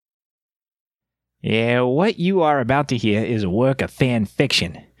Yeah, what you are about to hear is a work of fan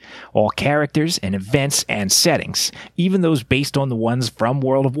fiction. All characters and events and settings, even those based on the ones from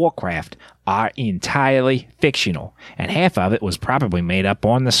World of Warcraft, are entirely fictional, and half of it was probably made up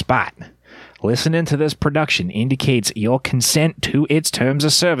on the spot. Listening to this production indicates your consent to its terms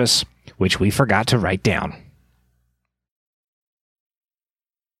of service, which we forgot to write down.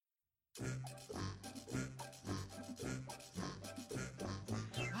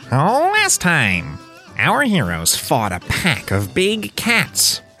 Last time, our heroes fought a pack of big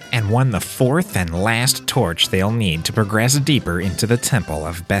cats and won the fourth and last torch they'll need to progress deeper into the Temple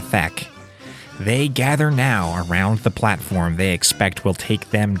of Bethek. They gather now around the platform they expect will take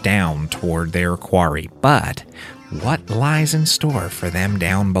them down toward their quarry. But what lies in store for them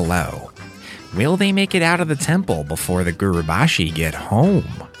down below? Will they make it out of the temple before the Gurubashi get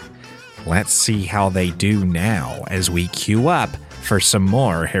home? Let's see how they do now as we queue up for some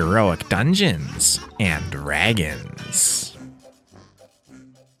more heroic Dungeons and Dragons.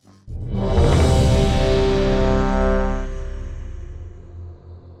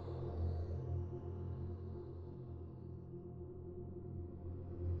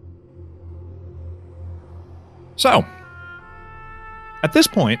 So, at this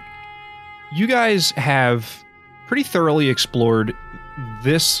point, you guys have pretty thoroughly explored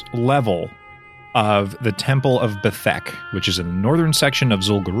this level of the Temple of Bethek, which is in the northern section of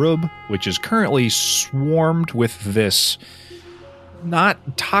Zul'Gurub, which is currently swarmed with this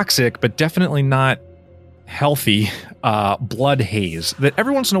not toxic, but definitely not healthy blood haze that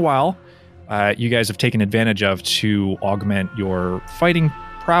every once in a while you guys have taken advantage of to augment your fighting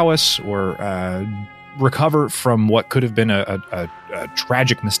prowess or recover from what could have been a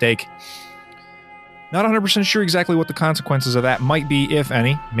tragic mistake. Not 100% sure exactly what the consequences of that might be, if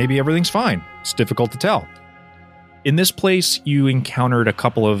any. Maybe everything's fine. It's difficult to tell. In this place, you encountered a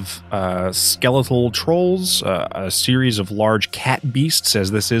couple of skeletal trolls, a series of large cat beasts,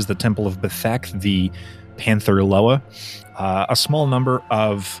 as this is the Temple of Bethek, the Panther Loa, a small number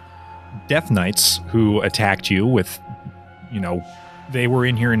of Death Knights who attacked you with, they were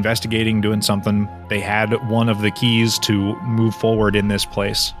in here investigating, doing something. They had one of the keys to move forward in this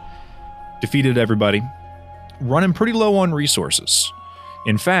place. Defeated everybody. Running pretty low on resources.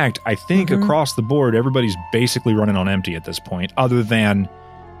 In fact, I think across the board, everybody's basically running on empty at this point, other than,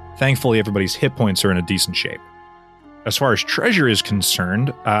 thankfully, everybody's hit points are in a decent shape. As far as treasure is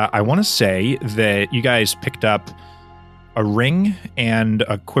concerned, I want to say that you guys picked up a ring and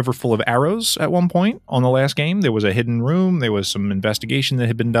a quiver full of arrows at one point on the last game. There was a hidden room. There was some investigation that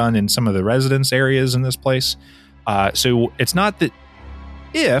had been done in some of the residence areas in this place. So it's not that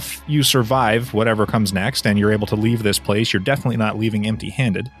if you survive whatever comes next and you're able to leave this place, you're definitely not leaving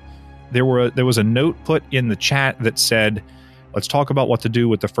empty-handed. There was a note put in the chat that said, let's talk about what to do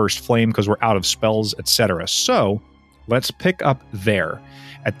with the first flame because we're out of spells, etc. So let's pick up there.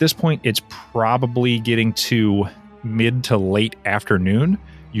 At this point, it's probably getting to mid to late afternoon.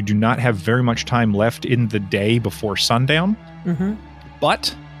 You do not have very much time left in the day before sundown.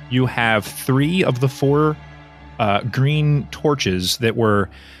 But you have 3 of the 4 green torches that were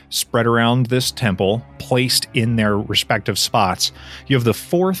spread around this temple, placed in their respective spots. You have the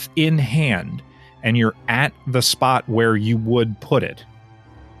 4th in hand, and you're at the spot where you would put it.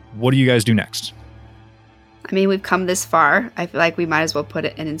 What do you guys do next? I mean, we've come this far. I feel like we might as well put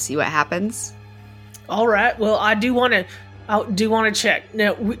it in and see what happens. All right. Well, I do want to check.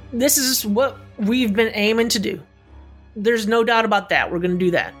 Now, this is what we've been aiming to do. There's no doubt about that. We're going to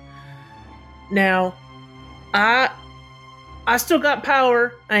do that. Now, I still got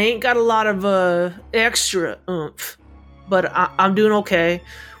power. I ain't got a lot of extra oomph, but I'm doing okay.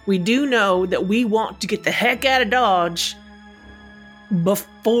 We do know that we want to get the heck out of Dodge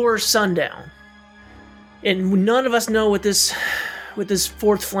before sundown, and none of us know what this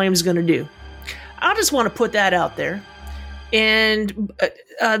 4th flame is going to do. I just want to put that out there. And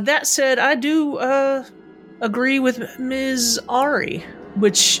that said, I do agree with Ms. Ari,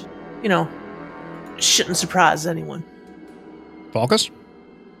 which, shouldn't surprise anyone. Falkus?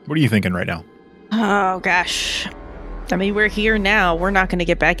 What are you thinking right now? Oh, gosh. I mean, we're here now. We're not going to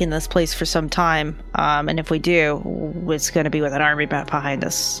get back in this place for some time. And if we do, it's going to be with an army behind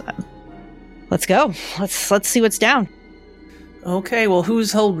us. Let's go. Let's see what's down. Okay, well,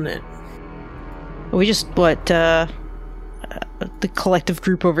 who's holding it? We just, the collective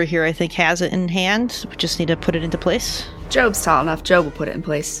group over here, I think, has it in hand. We just need to put it into place. Job's tall enough. Job will put it in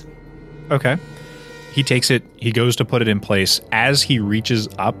place. Okay. He takes it. He goes to put it in place. As he reaches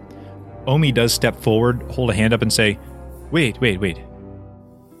up, Omi does step forward, hold a hand up, and say, Wait.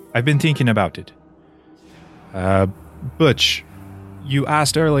 I've been thinking about it. Butch, you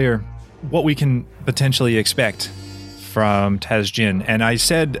asked earlier what we can potentially expect from Taz Jin. And I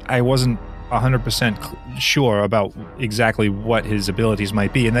said I wasn't 100% sure about exactly what his abilities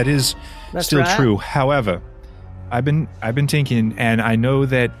might be, and that is That's still right. true. However, I've been thinking, and I know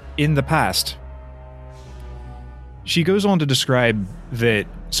that in the past, she goes on to describe that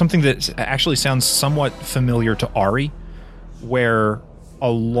something that actually sounds somewhat familiar to Ari, where a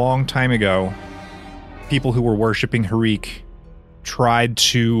long time ago, people who were worshiping Harik tried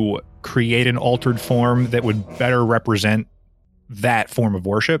to create an altered form that would better represent that form of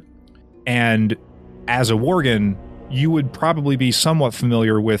worship. And as a Worgen, you would probably be somewhat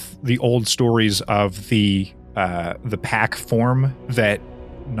familiar with the old stories of the pack form that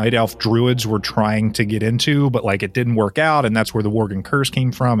Night Elf druids were trying to get into, but like it didn't work out, and that's where the Worgen curse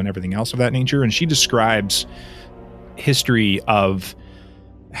came from and everything else of that nature. And she describes history of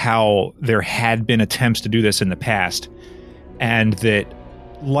how there had been attempts to do this in the past, and that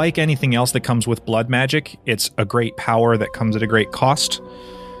like anything else that comes with blood magic, it's a great power that comes at a great cost.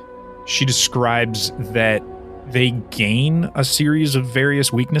 She describes that they gain a series of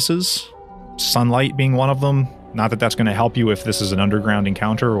various weaknesses, sunlight being one of them. Not that that's going to help you if this is an underground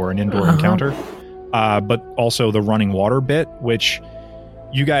encounter or an indoor encounter, but also the running water bit, which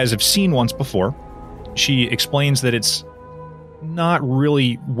you guys have seen once before. She explains that it's not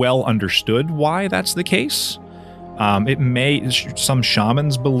really well understood why that's the case. Some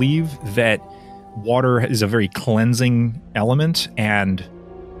shamans believe that water is a very cleansing element, and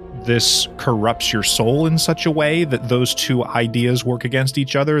this corrupts your soul in such a way that those two ideas work against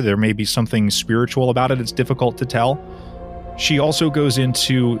each other. There may be something spiritual about it. It's difficult to tell. She also goes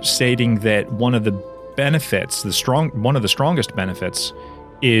into stating that one of the benefits, one of the strongest benefits,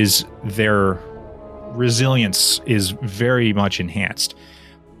 is their resilience is very much enhanced.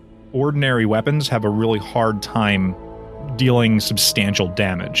 Ordinary weapons have a really hard time dealing substantial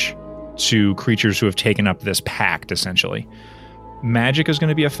damage to creatures who have taken up this pact, essentially. Magic is going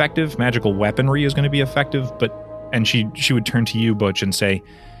to be effective. Magical weaponry is going to be effective, and she would turn to you, Butch, and say,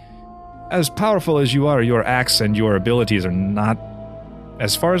 as powerful as you are, your axe and your abilities are not,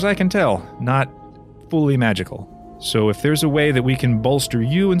 as far as I can tell, not fully magical. So if there's a way that we can bolster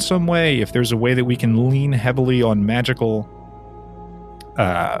you in some way, if there's a way that we can lean heavily on magical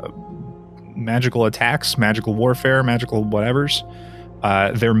attacks, magical warfare, magical whatevers,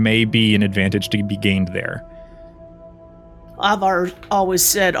 there may be an advantage to be gained there. I've always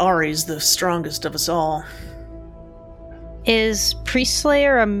said Ari's the strongest of us all. Is Priest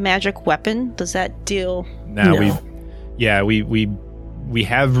Slayer a magic weapon? Does that deal? No. We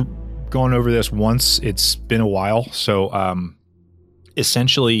have gone over this once. It's been a while. So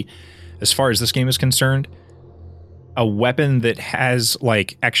essentially, as far as this game is concerned, a weapon that has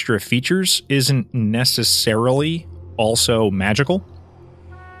like extra features isn't necessarily also magical.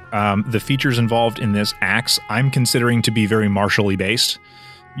 The features involved in this axe, I'm considering to be very martially based.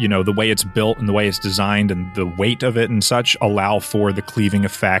 You know, the way it's built and the way it's designed and the weight of it and such allow for the cleaving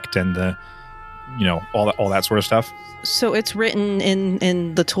effect and the, you know, all that sort of stuff. So it's written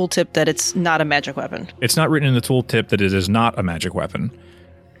in the tooltip that it's not a magic weapon. It's not written in the tooltip that it is not a magic weapon.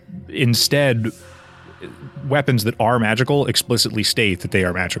 Instead, weapons that are magical explicitly state that they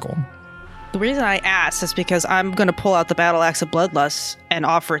are magical. The reason I ask is because I'm going to pull out the Battle Axe of Bloodlust and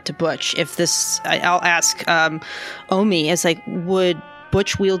offer it to Butch. I'll ask Omi, it's like, would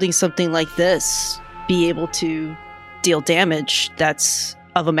Butch wielding something like this be able to deal damage that's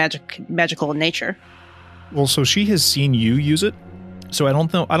of a magical in nature? Well, so she has seen you use it, so I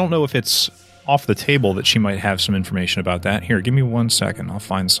don't know if it's off the table that she might have some information about that. Here, give me 1 second. I'll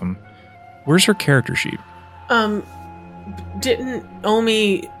find some. Where's her character sheet? Didn't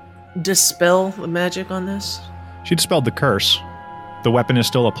Omi dispel the magic on this? She dispelled the curse. The weapon is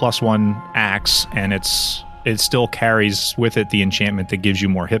still a +1 axe, and it still carries with it the enchantment that gives you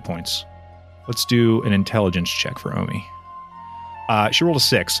more hit points. Let's do an intelligence check for Omi. She rolled a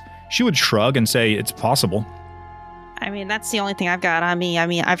 6. She would shrug and say it's possible. I mean, that's the only thing I've got on me. I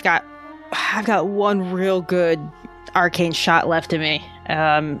mean, I've got one real good arcane shot left in me.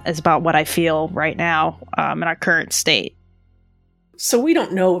 Is about what I feel right now in our current state. So we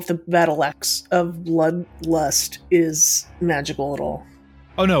don't know if the Battle Axe of Bloodlust is magical at all.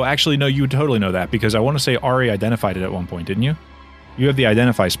 Oh, no, actually, no, you would totally know that, because I want to say Ari identified it at one point, didn't you? You have the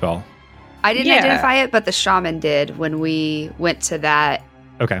identify spell. I didn't identify it, but the shaman did when we went to that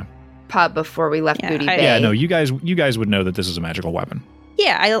pub before we left Booty Bay. Yeah, no, you guys would know that this is a magical weapon.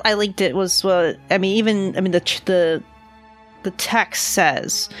 Yeah, I linked it. The text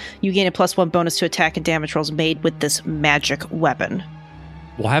says you gain a +1 bonus to attack and damage rolls made with this magic weapon.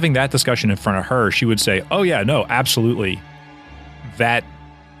 Well, having that discussion in front of her, she would say, oh yeah, no, absolutely. That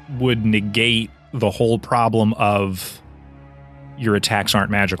would negate the whole problem of your attacks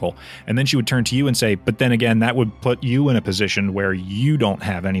aren't magical. And then she would turn to you and say, but then again, that would put you in a position where you don't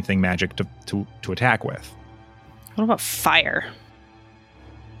have anything magic to attack with. What about fire?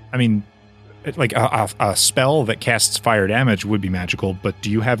 I mean, like a spell that casts fire damage would be magical, but do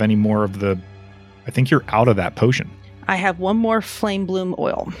you have any more of the... I think you're out of that potion. I have one more Flame Bloom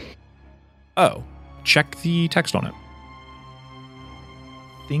oil. Oh, check the text on it.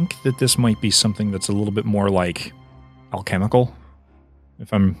 I think that this might be something that's a little bit more like alchemical,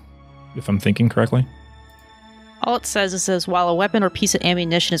 if I'm thinking correctly. All it says, while a weapon or piece of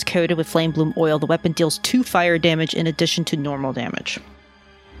ammunition is coated with Flame Bloom oil, the weapon deals 2 fire damage in addition to normal damage.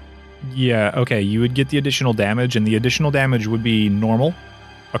 Yeah, okay, you would get the additional damage, and the additional damage would be normal,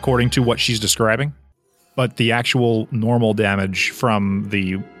 according to what she's describing. But the actual normal damage from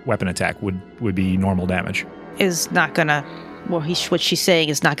the weapon attack would be normal damage. Is not gonna... Well, what she's saying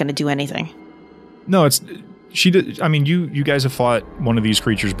is not gonna do anything. No, I mean, you guys have fought one of these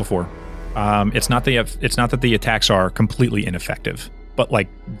creatures before. It's not that the attacks are completely ineffective, but like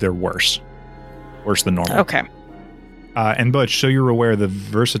they're worse than normal. Okay. And Butch, so you're aware, the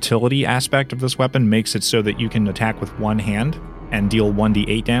versatility aspect of this weapon makes it so that you can attack with one hand and deal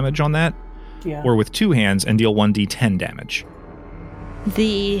 1d8 damage on that, or with 2 hands and deal 1d10 damage.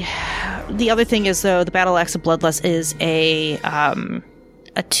 The other thing is, though, the Battle Axe of Bloodlust is a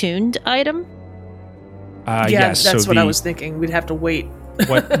attuned item. Yes, that's what I was thinking. We'd have to wait.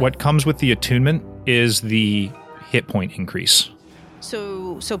 what comes with the attunement is the hit point increase.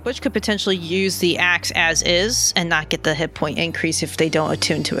 So Butch could potentially use the axe as is and not get the hit point increase if they don't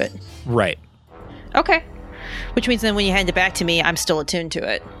attune to it. Right. Okay. Which means then when you hand it back to me, I'm still attuned to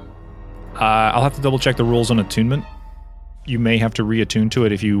it. I'll have to double check the rules on attunement. You may have to reattune to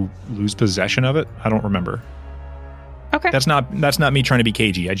it if you lose possession of it. I don't remember. Okay. That's not me trying to be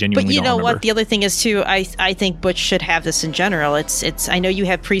cagey. I genuinely don't remember. But you know what? The other thing is, too, I think Butch should have this in general. It's. I know you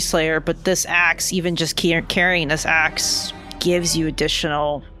have Priestslayer, but this axe, even just carrying this axe, gives you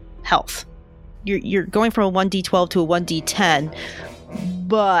additional health. You're going from a 1d12 to a 1d10,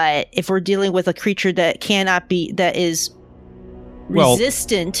 but if we're dealing with a creature that is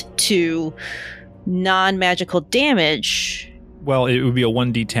resistant to non-magical damage... Well, it would be a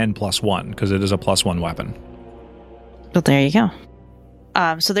 1d10 plus 1, because it is a plus 1 weapon. Well, there you go.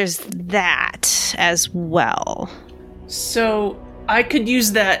 So there's that as well. So I could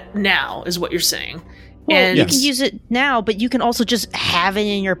use that now, is what you're saying. Well, and you can use it now, but you can also just have it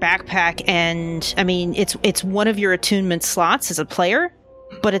in your backpack. And I mean, it's one of your attunement slots as a player,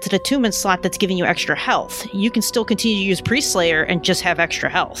 but it's an attunement slot that's giving you extra health. You can still continue to use Priestslayer and just have extra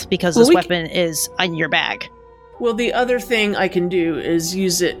health because this weapon is in your bag. Well, the other thing I can do is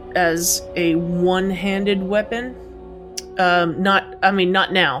use it as a one-handed weapon.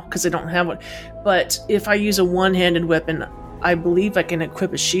 Not now, because I don't have one. But if I use a one-handed weapon, I believe I can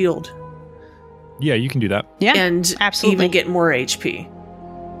equip a shield. Yeah, you can do that. Yeah, and absolutely. Even get more HP.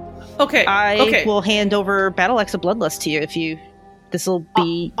 Okay. I will hand over Battle Axe of Bloodlust to you if you... This will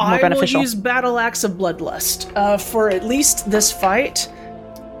be more beneficial. I will use Battle Axe of Bloodlust for at least this fight.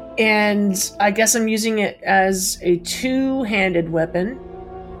 And I guess I'm using it as a two-handed weapon.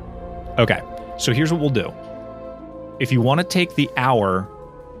 Okay, so here's what we'll do. If you want to take the hour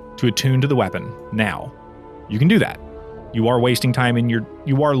to attune to the weapon now, you can do that. You are losing time in your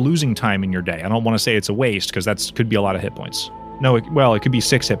day. I don't want to say it's a waste because that could be a lot of hit points. No, it could be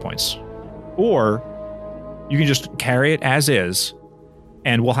 6 hit points. Or you can just carry it as is,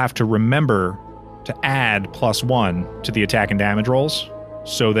 and we'll have to remember to add +1 to the attack and damage rolls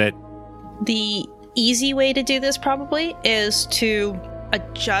so that... The easy way to do this probably is to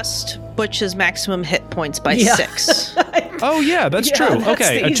adjust Butch's maximum hit points by 6. Oh yeah, that's true. That's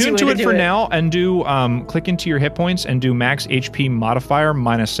okay, attune to it for now and do click into your hit points and do max HP modifier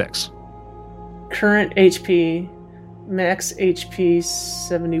 -6. Current HP, max HP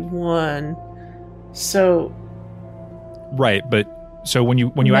 71. So right, but so when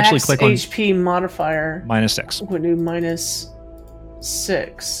you actually click on HP modifier -6, would do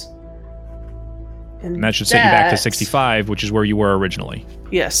 -6. And that should set you back to 65, which is where you were originally.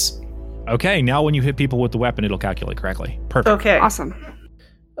 Yes. Okay, now when you hit people with the weapon, it'll calculate correctly. Perfect. Okay. Awesome.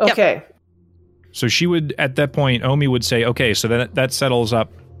 Okay. Yep. So she would, at that point, Omi would say, okay, so that settles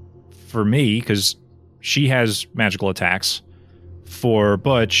up for me, because she has magical attacks. For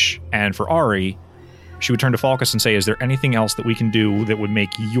Butch and for Ari, she would turn to Falkus and say, is there anything else that we can do that would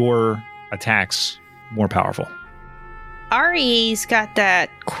make your attacks more powerful? Ari's got that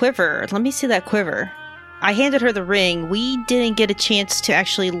quiver. Let me see that quiver. I handed her the ring. We didn't get a chance to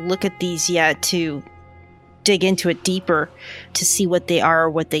actually look at these yet to dig into it deeper to see what they are or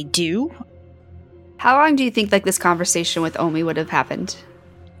what they do. How long do you think like this conversation with Omi would have happened?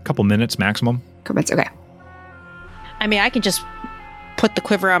 A couple minutes maximum. Couple minutes, okay. I mean, I can just put the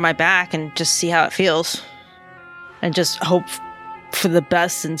quiver on my back and just see how it feels. And just hope for the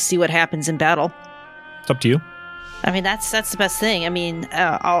best and see what happens in battle. It's up to you. I mean, that's the best thing. I mean,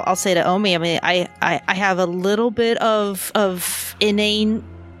 I'll say to Omi, I mean, I have a little bit of innate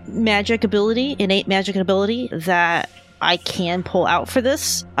magic ability that I can pull out for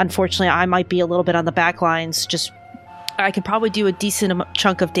this. Unfortunately, I might be a little bit on the back lines. Just, I could probably do a decent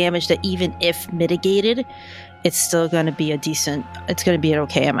chunk of damage that even if mitigated, it's still going to be it's going to be an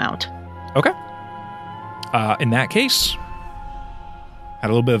okay amount. Okay. In that case, had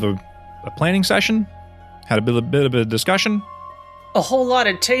a little bit of a planning session, had a bit of a discussion. A whole lot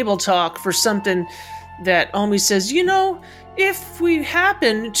of table talk for something that Omi says, you know, if we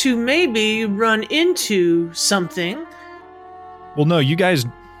happen to maybe run into something. Well, no, you guys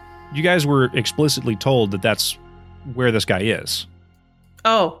were explicitly told that that's where this guy is.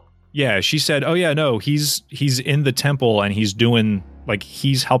 Oh. Yeah, she said, oh yeah, no, he's in the temple and he's doing, like,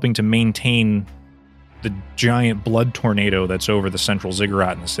 he's helping to maintain the giant blood tornado that's over the central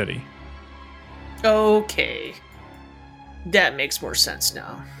ziggurat in the city. Okay. That makes more sense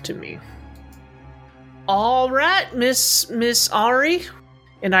now to me. All right, Miss Ari.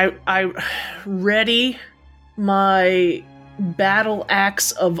 And I ready my battle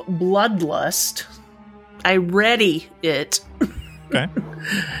axe of bloodlust. I ready it. Okay.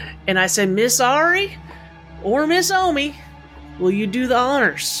 And I said, Miss Ari or Miss Omi, will you do the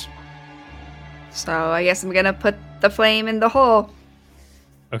honors? So I guess I'm gonna put the flame in the hole.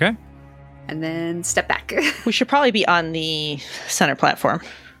 Okay. And then step back. We should probably be on the center platform.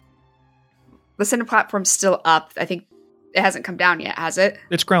 The center platform's still up. I think it hasn't come down yet, has it?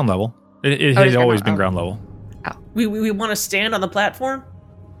 It's ground level. It has always been ground level. Oh. We want to stand on the platform?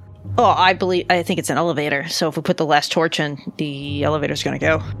 Oh, I think it's an elevator. So if we put the last torch in, the elevator's going to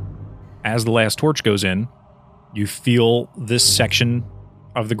go. As the last torch goes in, you feel this section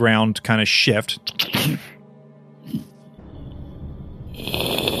of the ground kind of shift.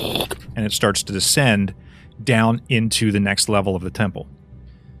 And it starts to descend down into the next level of the temple.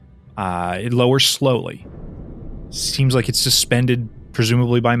 It lowers slowly. Seems like it's suspended,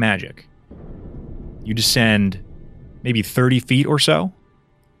 presumably by magic. You descend maybe 30 feet or so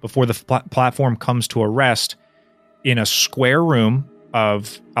before the platform comes to a rest in a square room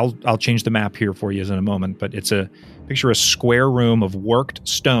of... I'll change the map here for you in a moment, but it's picture a square room of worked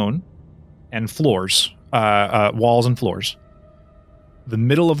stone and floors, walls and floors. The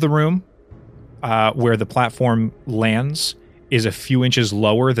middle of the room, where the platform lands, is a few inches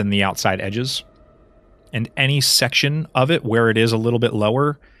lower than the outside edges. And any section of it where it is a little bit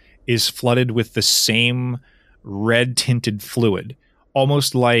lower is flooded with the same red-tinted fluid.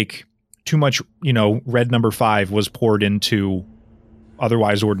 Almost like too much, red number 5 was poured into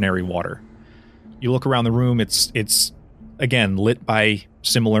otherwise ordinary water. You look around the room, it's again lit by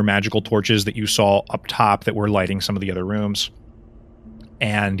similar magical torches that you saw up top that were lighting some of the other rooms.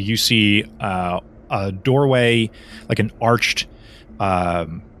 And you see a doorway, like an arched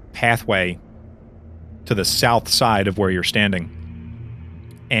pathway to the south side of where you're standing.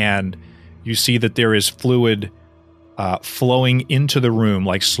 And you see that there is fluid flowing into the room,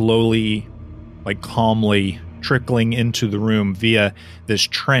 like slowly, like calmly trickling into the room via this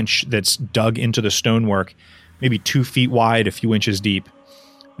trench that's dug into the stonework, maybe 2 feet wide, a few inches deep,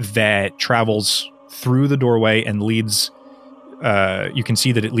 that travels through the doorway and leads... you can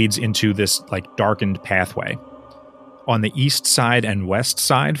see that it leads into this like darkened pathway. On the east side and west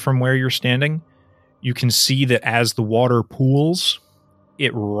side from where you're standing, you can see that as the water pools,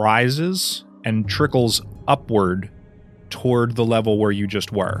 it rises and trickles upward toward the level where you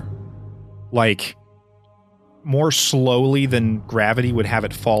just were. Like, more slowly than gravity would have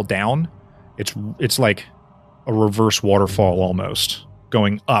it fall down. It's like a reverse waterfall almost,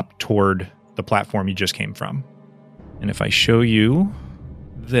 going up toward the platform you just came from. And if I show you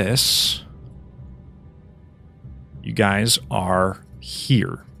this, you guys are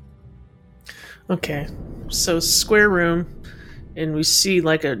here. Okay, so square room, and we see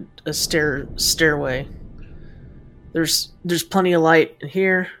like a stairway. There's plenty of light in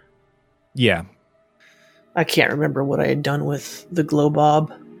here. Yeah. I can't remember what I had done with the glow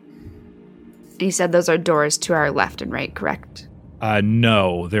bob. And you said those are doors to our left and right, correct?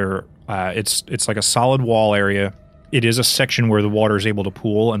 No, they're it's like a solid wall area. It is a section where the water is able to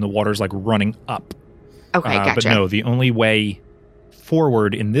pool and the water's like running up. Okay, gotcha. But no, the only way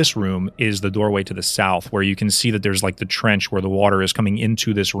forward in this room is the doorway to the south, where you can see that there's like the trench where the water is coming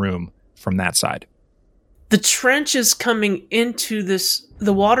into this room from that side. The trench is coming into this.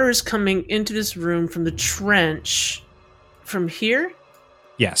 The water is coming into this room from the trench. From here?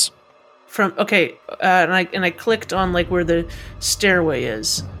 Yes. And I clicked on like where the stairway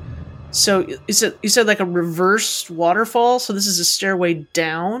is. So you said like a reverse waterfall. So this is a stairway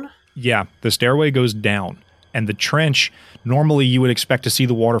down. Yeah, the stairway goes down, and the trench. Normally, you would expect to see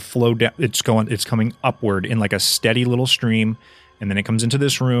the water flow down. It's coming upward in like a steady little stream, and then it comes into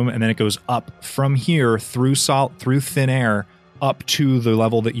this room, and then it goes up from here through thin air up to the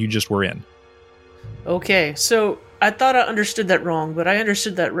level that you just were in. Okay, so I thought I understood that wrong, but I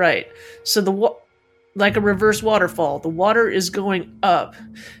understood that right. So like a reverse waterfall, the water is going up.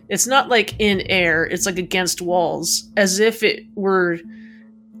 It's not like in air; it's like against walls, as if it were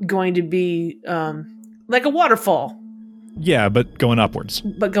going to be like a waterfall. Yeah, but going upwards.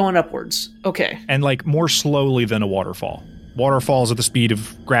 Okay. And like more slowly than a waterfall. Waterfalls at the speed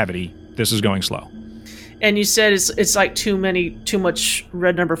of gravity. This is going slow. And you said it's like too much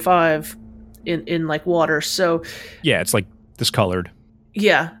red number 5 in like water. So yeah, it's like discolored.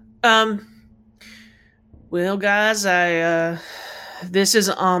 Yeah. Well, guys, this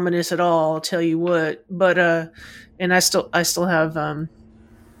isn't ominous at all, I'll tell you what. But and I still have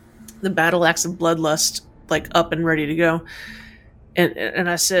the battle axe of bloodlust like up and ready to go. And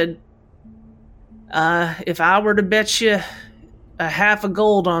I said, if I were to bet you a half a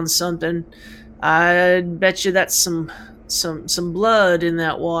gold on something, I'd bet you that's some blood in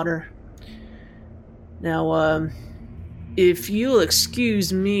that water. Now, if you'll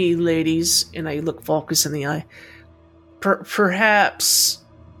excuse me, ladies, and I look Falkus in the eye, perhaps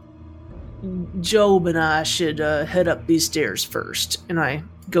Job and I should head up these stairs first. And I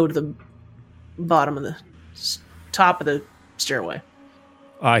go to the bottom of the top of the stairway.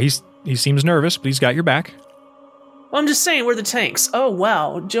 He seems nervous, but he's got your back. Well, I'm just saying, we're the tanks. Oh,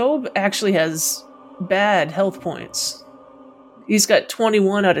 wow. Job actually has bad health points. He's got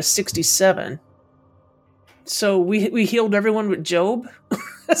 21 out of 67. So we healed everyone with Job?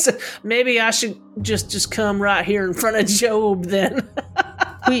 So maybe I should just come right here in front of Job then.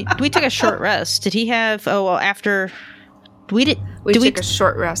 we took a short rest. Did he have... Oh, well, after... We took a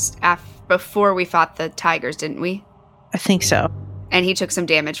short rest before we fought the tigers, didn't we? I think so. And he took some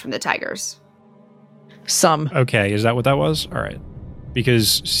damage from the tigers. Some. Okay, is that what that was? All right.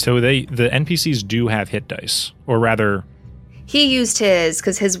 Because the NPCs do have hit dice, or rather, he used his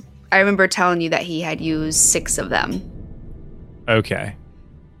because I remember telling you that he had used 6 of them. Okay.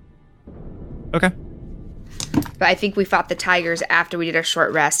 But I think we fought the tigers after we did a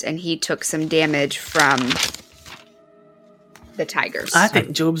short rest, and he took some damage from the tigers. I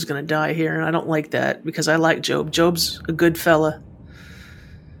think Job's gonna die here, and I don't like that because I like Job. Job's a good fella.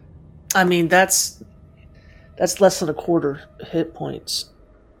 I mean, that's less than a quarter hit points,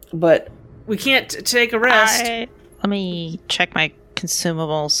 but we can't take a rest. Let me check my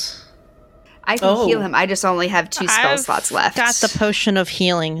consumables. I can heal him. I just only have 2 spell slots left. Got the potion of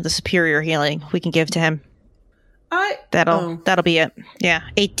healing, the superior healing. We can give to him. That'll be it. Yeah,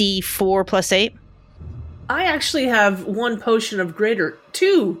 8d4 plus 8. I actually have 2 potions of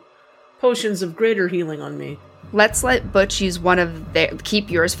greater healing on me. Let's let Butch use one of keep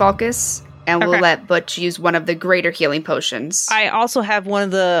yours, Falkus, and we'll let Butch use one of the greater healing potions. I also have one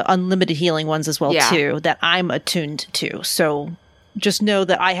of the unlimited healing ones as well, too, that I'm attuned to. So just know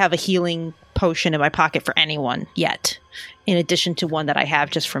that I have a healing potion in my pocket for anyone yet, in addition to one that I have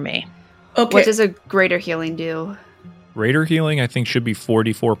just for me. Okay. What does a greater healing do? Greater healing, I think, should be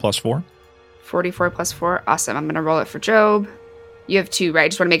 44 plus 4. 44 plus 4. Awesome. I'm going to roll it for Job. You have 2, right? I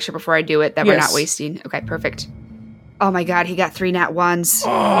just want to make sure before I do it that we're not wasting. Okay, perfect. Oh my god, he got 3 nat 1s.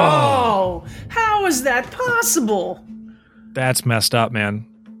 Oh, how is that possible? That's messed up, man.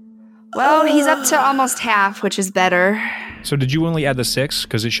 Well, he's up to almost half, which is better. So did you only add the 6?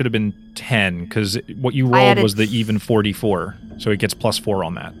 Because it should have been 10, because what you rolled was the even 44. So it gets plus 4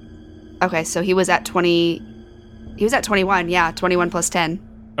 on that. Okay, so he was at 20... He was at 21, yeah. 21 plus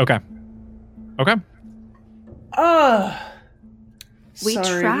 10. Okay. We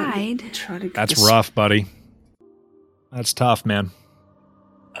tried. That's rough, buddy. That's tough, man.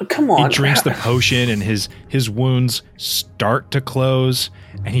 Come on. He drinks the potion and his wounds start to close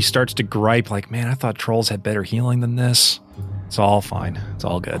and he starts to gripe like, man, I thought trolls had better healing than this. It's all fine. It's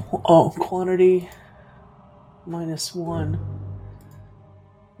all good. Oh, quantity -1.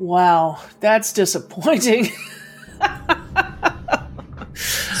 Wow, that's disappointing.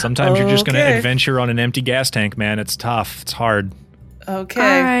 Sometimes you're just going to adventure on an empty gas tank, man. It's tough. It's hard. Okay.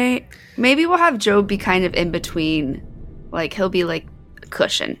 All right. Maybe we'll have Job be kind of in between. Like, he'll be like a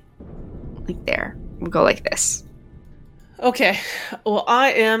cushion. Like there. We'll go like this. Okay. Well,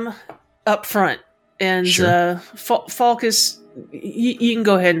 I am up front. And Sure. Falkus, you can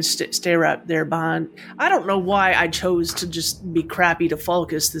go ahead and stay right there behind. I don't know why I chose to just be crappy to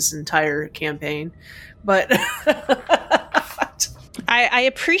Falkus this entire campaign, but I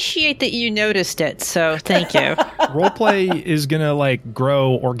appreciate that you noticed it, so thank you. Roleplay is gonna like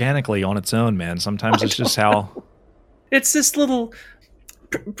grow organically on its own, man. Sometimes it's just how. it's this little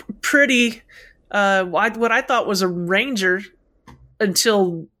pretty, what I thought was a ranger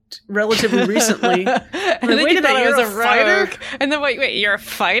until relatively recently. And then wait you a thought minute, I was you're a a fighter? rogue. And then wait, you're a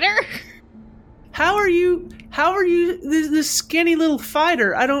fighter? How are you this skinny little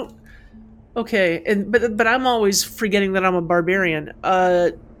fighter? I don't. Okay, but I'm always forgetting that I'm a barbarian.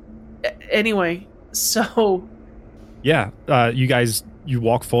 Anyway, so Yeah, you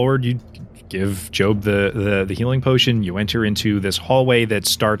walk forward. You give Job the healing potion. You enter into this hallway that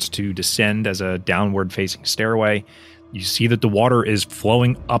starts to descend as a downward-facing stairway. You see that the water is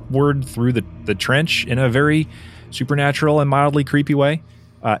flowing upward through the trench in a very supernatural and mildly creepy way.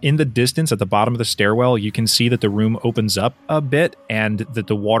 In the distance, at the bottom of the stairwell, you can see that the room opens up a bit and that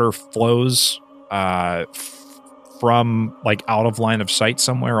the water flows from like out of line of sight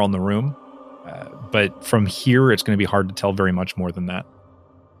somewhere on the room. But from here, it's going to be hard to tell very much more than that.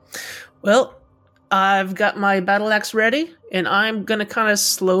 well, I've got my battle axe ready, and I'm gonna kind of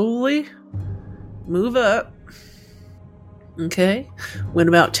slowly move up. Okay, went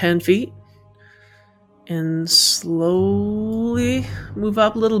about 10 feet. And slowly move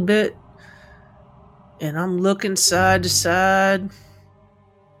up a little bit. And I'm looking side to side.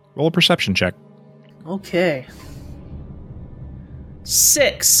 Roll a perception check. Okay.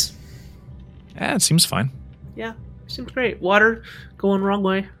 6. Yeah, it seems fine. Yeah, seems great. Water going wrong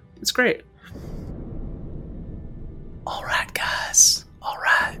way. It's great. All right, guys. All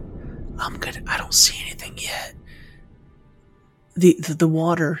right. I don't see anything yet. The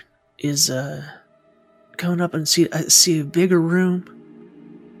water is going up and I see a bigger room,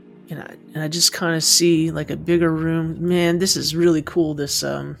 and I just kind of see like a bigger room. Man, this is really cool. This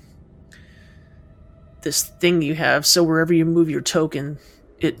this thing you have. So wherever you move your token,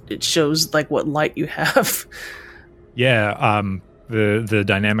 it shows like what light you have. Yeah, the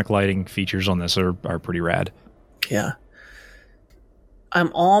dynamic lighting features on this are pretty rad. Yeah. I'm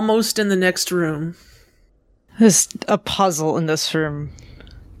almost in the next room. There's a puzzle in this room.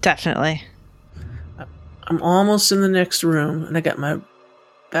 Definitely. I'm almost in the next room, and I got my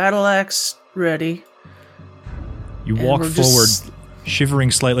battle axe ready. You And walk we're forward, just-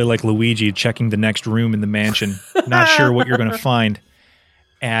 shivering slightly like Luigi, checking the next room in the mansion, not sure what you're going to find.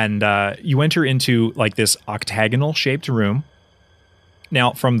 And you enter into like this octagonal-shaped room.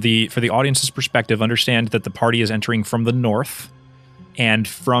 Now, for the audience's perspective, understand that the party is entering from the north. And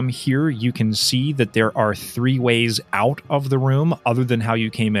from here, you can see that there are 3 ways out of the room other than how you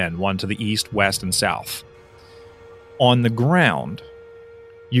came in, one to the east, west, and south. On the ground,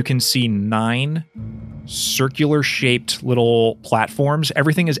 you can see 9 circular-shaped little platforms.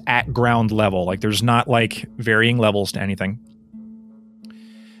 Everything is at ground level. Like, there's not, like, varying levels to anything.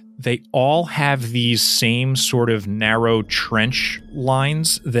 They all have these same sort of narrow trench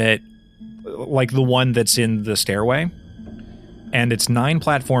lines that, like the one that's in the stairway. And it's 9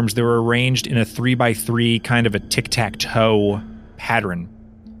 platforms that were arranged in a 3x3 kind of a tic-tac-toe pattern.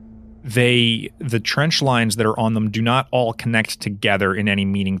 The trench lines that are on them do not all connect together in any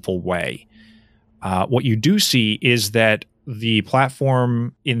meaningful way. What you do see is that the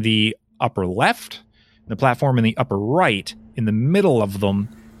platform in the upper left, the platform in the upper right, in the middle of them,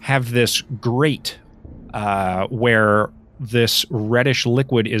 have this grate where this reddish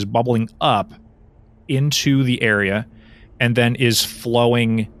liquid is bubbling up into the area and then is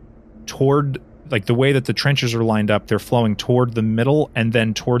flowing toward, like the way that the trenches are lined up, they're flowing toward the middle and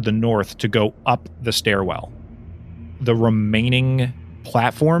then toward the north to go up the stairwell. The remaining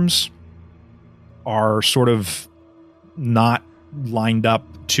platforms are sort of not lined up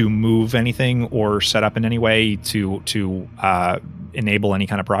to move anything or set up in any way to enable any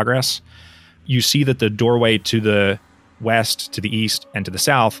kind of progress. You see that the doorway to the west, to the east, and to the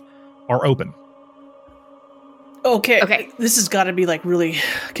south are open. Okay. This has got to be like really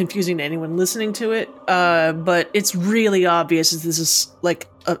confusing to anyone listening to it, but it's really obvious that this is like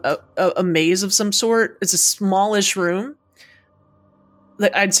a maze of some sort. It's a smallish room,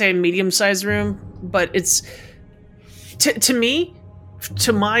 like I'd say a medium-sized room, but it's to me,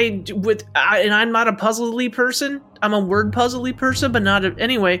 and I'm not a puzzly person. I'm a word puzzly person, but not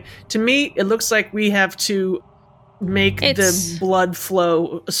anyway. To me, it looks like we have to make the blood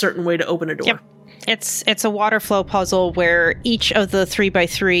flow a certain way to open a door. Yep. It's a water flow puzzle where each of the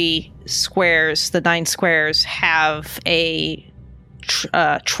 3x3 squares, the 9 squares, have a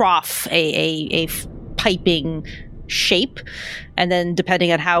trough, a piping shape. And then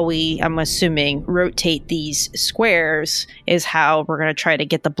depending on how I'm assuming, rotate these squares is how we're going to try to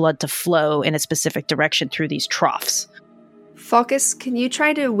get the blood to flow in a specific direction through these troughs. Falcus, can you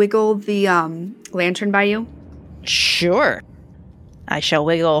try to wiggle the lantern by you? Sure. I shall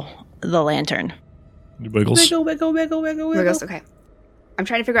wiggle the lantern. Wiggles. Wiggle. Wiggles, okay. I'm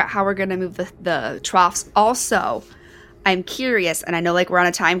trying to figure out how we're going to move the troughs. Also, I'm curious, and I know we're on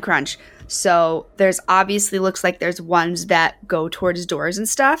a time crunch, so there's obviously looks like there's ones that go towards doors and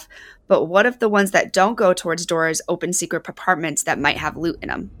stuff, but what if the ones that don't go towards doors open secret compartments that might have loot in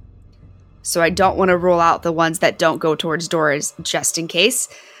them? So I don't want to rule out the ones that don't go towards doors just in case.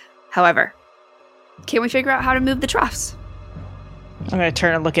 However, can we figure out how to move the troughs? I'm going to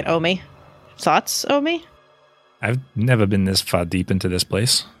turn and look at Omi. Thoughts, Omi? I've never been this far deep into this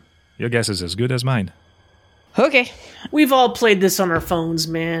place. Your guess is as good as mine. Okay. We've all played this on our phones,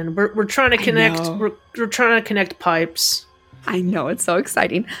 man. We're trying to connect. We're trying to connect pipes. I know, it's so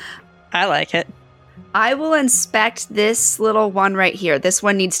exciting. I like it. I will inspect this little one right here. This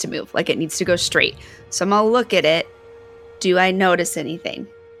one needs to move. It needs to go straight. So I'm going to look at it. Do I notice anything?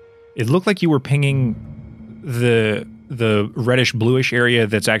 It looked like you were pinging the reddish bluish area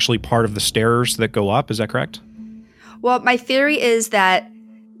that's actually part of the stairs that go up. Is that correct? Well, my theory is that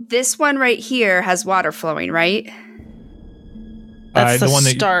this one right here has water flowing, right? That's the one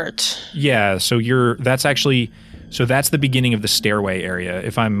start. Yeah, so that's the beginning of the stairway area.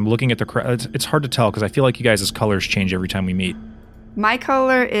 If I'm looking at it's hard to tell because I feel like you guys' colors change every time we meet. My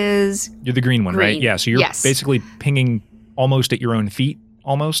color is You're the green one, green. right? Yeah, so you're basically pinging almost at your own feet,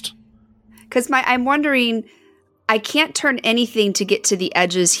 almost. Because I'm wondering, I can't turn anything to get to the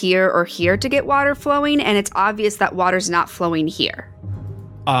edges here or here to get water flowing, and it's obvious that water's not flowing here.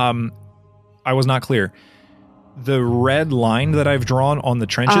 I was not clear. The red line that I've drawn on the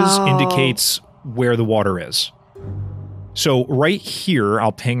trenches indicates where the water is. So right here,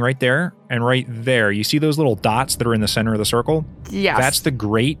 I'll ping right there, and right there, you see those little dots that are in the center of the circle? Yes. That's the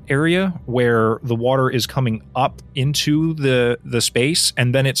grate area where the water is coming up into the space,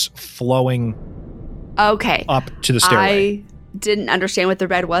 and then it's flowing up to the stairway. I didn't understand what the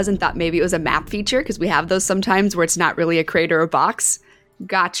red was and thought maybe it was a map feature, because we have those sometimes where it's not really a crate or a box.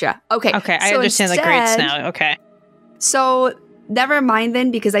 Gotcha. Okay. Okay, I understand the grates now. Okay. So never mind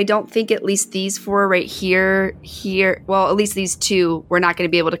then, because I don't think at least these four right here, well, at least these two, we're not going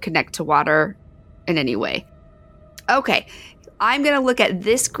to be able to connect to water in any way. Okay. I'm going to look at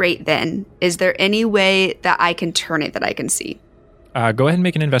this grate then. Is there any way that I can turn it that I can see? Go ahead and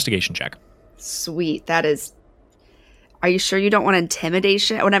make an investigation check. Sweet. That is... Are you sure you don't want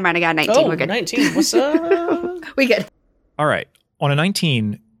intimidation? Oh, never mind. I got a 19. Oh, We're good. 19. What's up? We good. All right. On a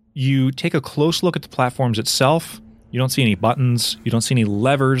 19, you take a close look at the platforms itself. You don't see any buttons. You don't see any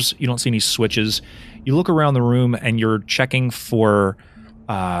levers. You don't see any switches. You look around the room and you're checking for,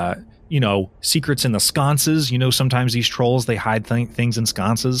 secrets in the sconces. Sometimes these trolls, they hide things in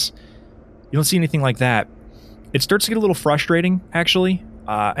sconces. You don't see anything like that. It starts to get a little frustrating, actually.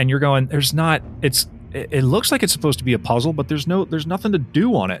 And you're going, it looks like it's supposed to be a puzzle, but there's nothing to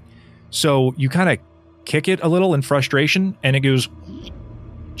do on it. So you kind of kick it a little in frustration, and it goes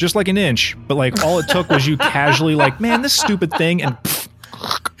just like an inch, but all it took was you casually man, this stupid thing, and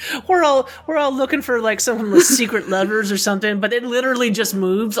we're all looking for some secret levers or something, but it literally just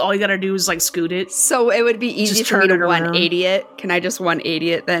moves. All you gotta do is scoot it. So it would be easy Just for me to turn it around. 180 it. Can I just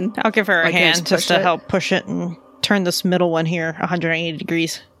 180 it then? I'll give her a hand just to it? help push it and turn this middle one here 180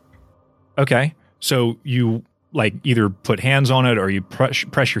 degrees. Okay, so you either put hands on it or you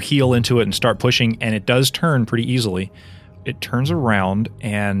press your heel into it and start pushing, and it does turn pretty easily. It turns around,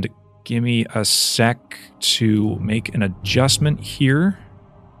 and give me a sec to make an adjustment here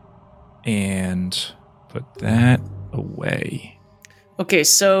and put that away. Okay,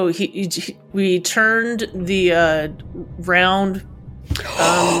 so we turned the round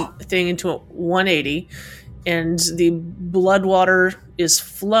thing into a 180, and the blood water is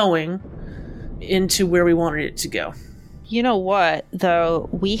flowing into where we wanted it to go. You know what, though?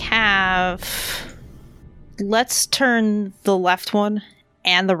 Let's turn the left one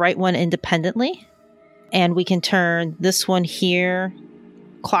and the right one independently, and we can turn this one here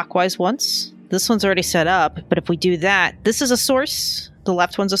clockwise once. This one's already set up, but if we do that, this is a source, the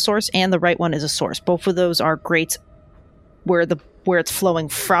left one's a source, and the right one is a source. Both of those are grates where it's flowing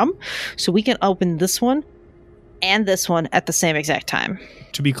from, so we can open this one and this one at the same exact time.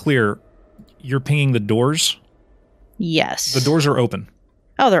 To be clear, you're pinging the doors? Yes. The doors are open.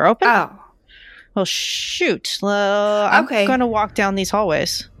 Oh, they're open? Oh. Well, shoot. I'm going to walk down these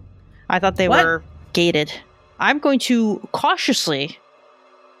hallways. I thought they were gated. I'm going to cautiously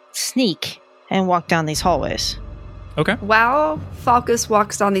sneak and walk down these hallways. Okay. While Falcus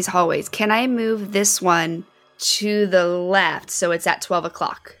walks down these hallways, can I move this one to the left so it's at 12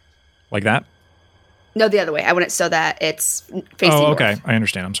 o'clock? Like that? No, the other way. I want it so that it's facing north. Okay. I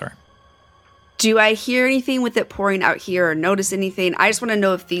understand. I'm sorry. Do I hear anything with it pouring out here or notice anything? I just want to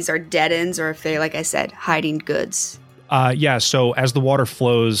know if these are dead ends or if they're, like I said, hiding goods. Yeah, so as the water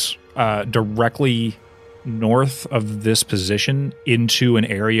flows directly north of this position into an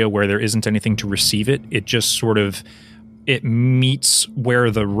area where there isn't anything to receive it, it just sort of, it meets where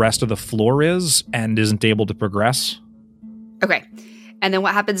the rest of the floor is and isn't able to progress. Okay. And then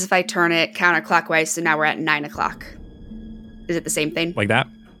what happens if I turn it counterclockwise, so now we're at 9 o'clock? Is it the same thing? Like that?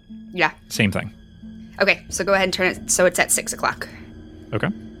 Yeah. Same thing. Okay, so go ahead and turn it so it's at 6 o'clock. Okay.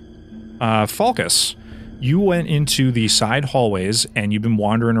 Falcus, you went into the side hallways and you've been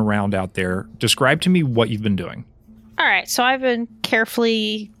wandering around out there. Describe to me what you've been doing. All right, so I've been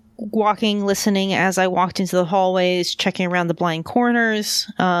carefully walking, listening as I walked into the hallways, checking around the blind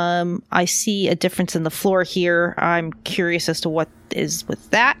corners. I see a difference in the floor here. I'm curious as to what is with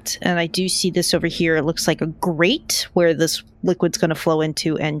that. And I do see this over here. It looks like a grate where this liquid's going to flow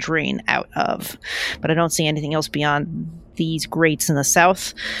into and drain out of. But I don't see anything else beyond these grates in the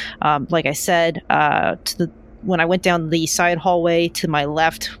south. Like I said, when I went down the side hallway to my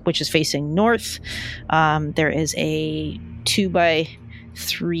left, which is facing north, there is a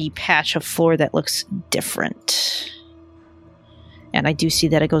 2x3 patch of floor that looks different. And I do see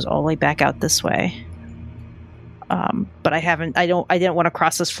that it goes all the way back out this way. But I didn't want to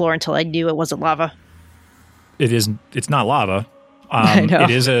cross this floor until I knew it wasn't lava. It's not lava. I know.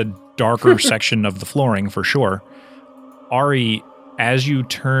 It is a darker section of the flooring for sure. Ari, as you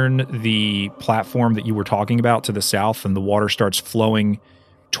turn the platform that you were talking about to the south and the water starts flowing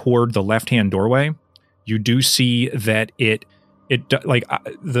toward the left-hand doorway, you do see that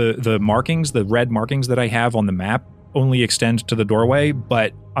the markings, the red markings that I have on the map only extend to the doorway,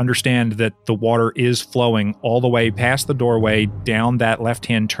 but understand that the water is flowing all the way past the doorway, down that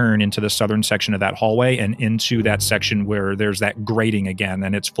left-hand turn into the southern section of that hallway and into that section where there's that grating again,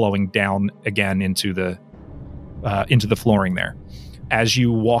 and it's flowing down again into the flooring there. As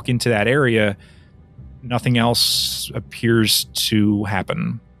you walk into that area, nothing else appears to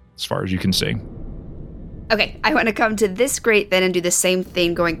happen as far as you can see. Okay, I want to come to this grate then and do the same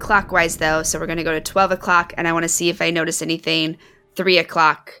thing going clockwise though. So we're going to go to 12 o'clock and I want to see if I notice anything. 3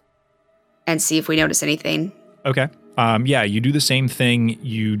 o'clock and see if we notice anything. Okay. Yeah, you do the same thing.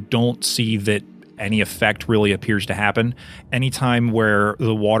 You don't see that any effect really appears to happen. Anytime where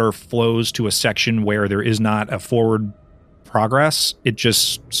the water flows to a section where there is not a forward progress, it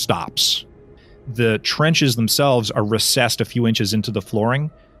just stops. The trenches themselves are recessed a few inches into the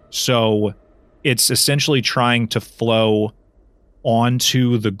flooring, so it's essentially trying to flow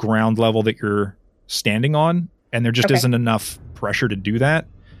onto the ground level that you're standing on, and there just isn't enough pressure to do that.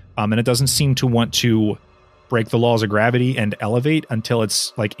 And it doesn't seem to want to break the laws of gravity and elevate until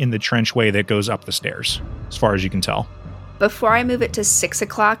it's like in the trenchway that goes up the stairs, as far as you can tell. Before I move it to 6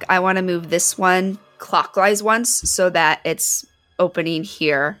 o'clock, I want to move this one clockwise once so that it's opening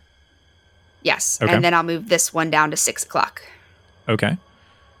here. Yes. Okay. And then I'll move this one down to 6 o'clock. Okay.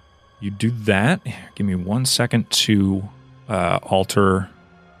 You do that. Give me 1 second to alter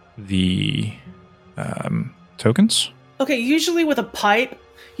the tokens. Okay, usually with a pipe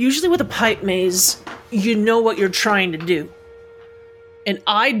maze, you know what you're trying to do. And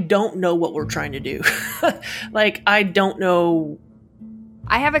I don't know what we're trying to do. Like, I don't know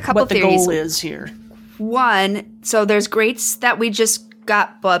I have a couple what the theories. goal is here. One, so there's grates that we just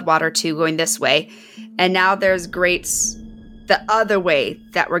got blood water to going this way. And now there's grates the other way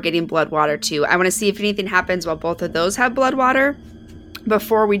that we're getting blood water to. I want to see if anything happens while both of those have blood water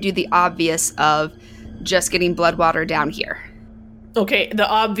before we do the obvious of just getting blood water down here. Okay, the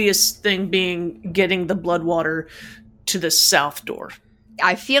obvious thing being getting the blood water to the south door.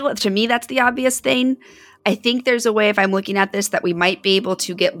 I feel, to me, that's the obvious thing. I think there's a way, if I'm looking at this, that we might be able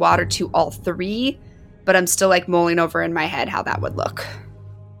to get water to all three, but I'm still like mulling over in my head how that would look.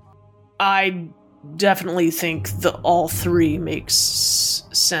 I definitely think the all three makes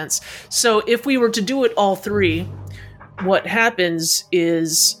sense. So if we were to do it all three, what happens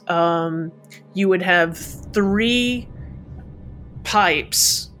is you would have 3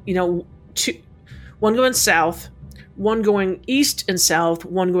 pipes, one going south, one going east and south,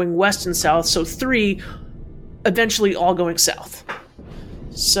 one going west and south, so 3 eventually all going south.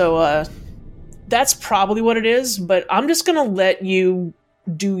 So that's probably what it is, but I'm just gonna let you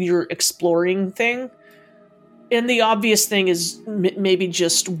do your exploring thing. And the obvious thing is maybe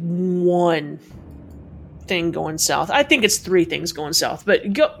just one thing going south. I think it's 3 things going south, but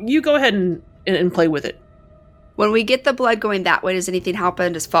you go ahead and play with it. When we get the blood going that way, does anything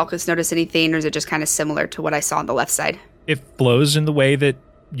happen? Does Falcus notice anything, or is it just kind of similar to what I saw on the left side? It flows in the way that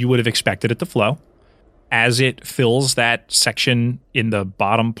you would have expected it to flow. As it fills that section in the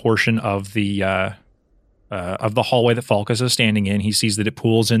bottom portion of the hallway that Falcus is standing in, he sees that it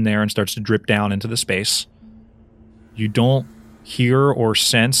pools in there and starts to drip down into the space. You don't hear or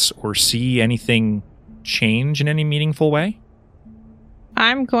sense or see anything change in any meaningful way.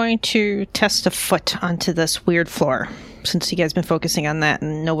 I'm going to test a foot onto this weird floor, since you guys been focusing on that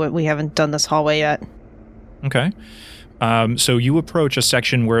and know what we haven't done this hallway yet. Okay. So you approach a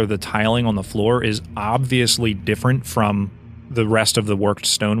section where the tiling on the floor is obviously different from the rest of the worked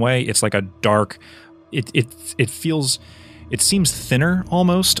stoneway. It's like a dark... It seems thinner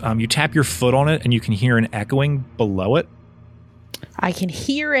almost. You tap your foot on it and you can hear an echoing below it. I can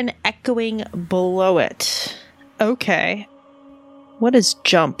hear an echoing below it. Okay. What is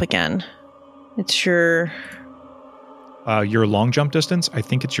jump again? It's your long jump distance. I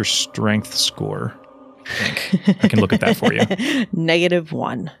think it's your strength score. I think. I can look at that for you.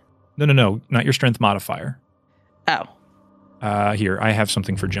 -1. No. Not your strength modifier. Oh. Here, I have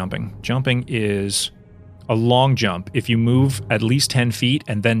something for jumping. Jumping is a long jump. If you move at least 10 feet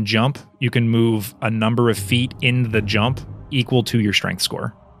and then jump, you can move a number of feet in the jump equal to your strength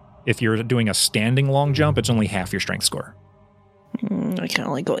score. If you're doing a standing long jump, it's only half your strength score. I can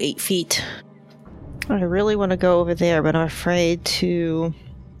only go 8 feet. I really want to go over there, but I'm afraid to...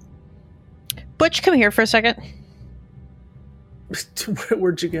 Butch, come here for a second.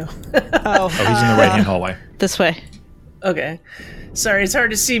 Where'd you go? Oh, he's in the right-hand hallway. This way. Okay. Sorry, it's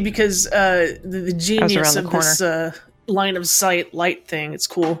hard to see because the genius of this line of sight light thing, it's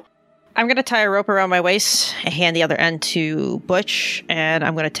cool. I'm going to tie a rope around my waist and hand the other end to Butch, and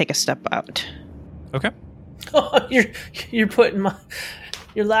I'm going to take a step out. Okay. Oh, you're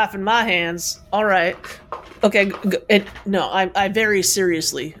laughing my hands. All right. Okay. No, I very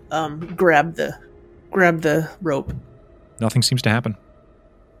seriously grab the rope. Nothing seems to happen.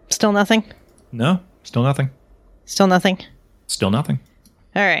 Still nothing? No, still nothing. Still nothing? Still nothing.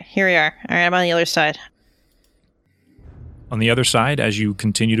 All right, here we are. All right, I'm on the other side. On the other side, as you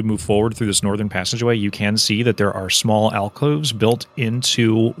continue to move forward through this northern passageway, you can see that there are small alcoves built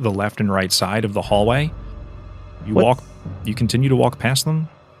into the left and right side of the hallway. You continue to walk past them.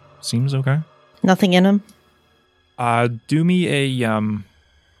 Seems okay. Nothing in them? No,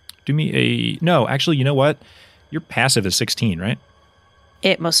 actually, you know what? Your passive is 16, right?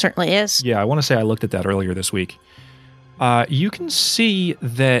 It most certainly is. Yeah, I want to say I looked at that earlier this week. You can see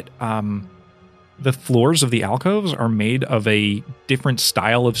that the floors of the alcoves are made of a different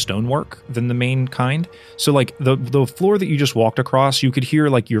style of stonework than the main kind. So, like, the floor that you just walked across, you could hear,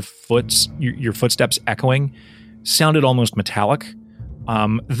 like, your footsteps echoing. Sounded almost metallic.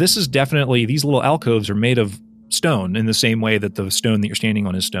 This is definitely... These little alcoves are made of stone in the same way that the stone that you're standing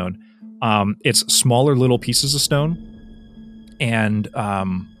on is stone. It's smaller little pieces of stone. And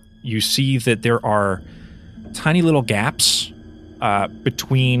you see that there are tiny little gaps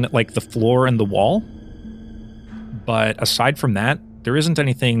between, like, the floor and the wall. But aside from that, there isn't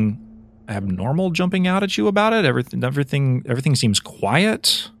anything abnormal jumping out at you about it. Everything seems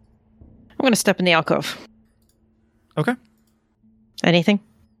quiet. I'm going to step in the alcove. Okay. Anything?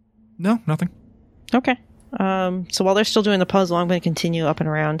 No, nothing. Okay. So while they're still doing the puzzle, I'm going to continue up and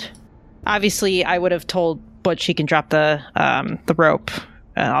around. Obviously, I would have told Butch he can drop the rope.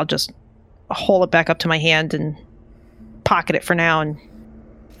 I'll just hold it back up to my hand and pocket it for now. And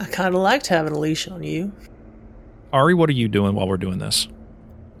I kind of liked having a leash on you. Ari, what are you doing while we're doing this?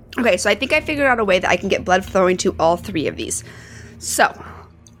 Okay, so I think I figured out a way that I can get blood flowing to all 3 of these. So,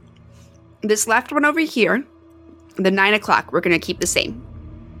 this left one over here, the 9 o'clock, we're going to keep the same.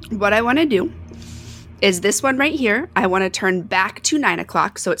 What I want to do is this one right here, I want to turn back to 9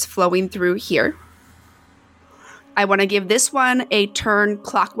 o'clock so it's flowing through here. I want to give this one a turn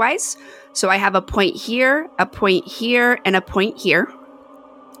clockwise. So I have a point here, and a point here.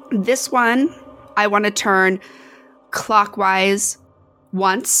 This one, I want to turn clockwise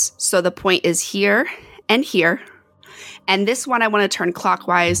once. So the point is here and here. And this one, I want to turn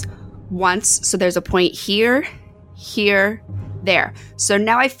clockwise once. So there's a point here, here, there. So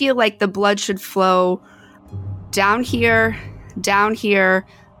now I feel like the blood should flow down here,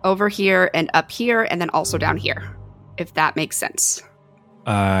 over here, and up here, and then also down here, if that makes sense.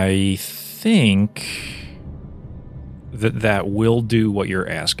 I think that will do what you're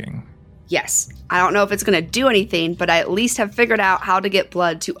asking. Yes. I don't know if it's going to do anything, but I at least have figured out how to get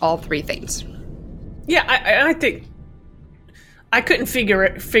blood to all 3 things. Yeah, I think I couldn't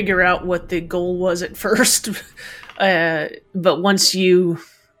figure out what the goal was at first, but once you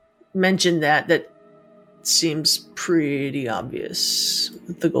mentioned that seems pretty obvious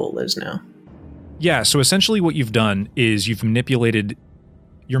what the goal is now. Yeah, so essentially what you've done is you've manipulated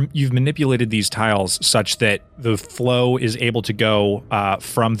these tiles such that the flow is able to go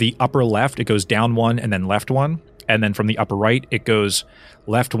from the upper left, it goes down one and then left one, and then from the upper right, it goes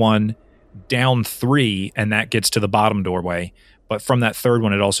left one, down three, and that gets to the bottom doorway. But from that third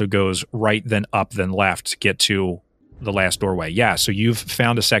one, it also goes right, then up, then left to get to the last doorway. Yeah, so you've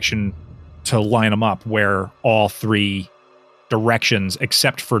found a section to line them up where all three directions,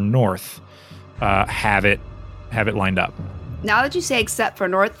 except for north, have it lined up. Now that you say except for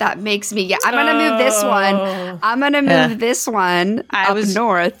north, that makes me, I'm going to move this one. I'm going to move this one up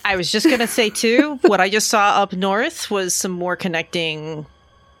north. I was just going to say, too, what I just saw up north was some more connecting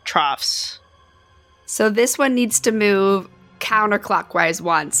troughs. So this one needs to move counterclockwise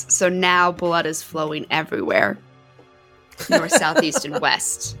once. So now blood is flowing everywhere. North, south, east, and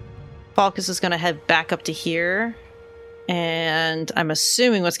west. Falcus is going to head back up to here. And I'm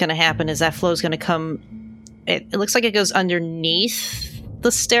assuming what's going to happen is that flow is going to come... It looks like it goes underneath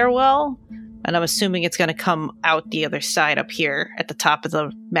the stairwell. And I'm assuming it's going to come out the other side up here at the top of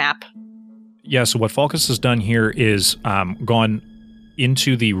the map. Yeah, so what Falcus has done here is gone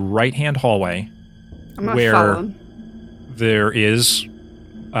into the right-hand hallway where there is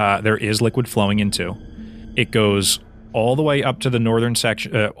liquid flowing into. It goes all the way up to the northern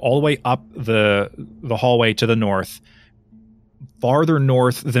section, all the way up the hallway to the north, farther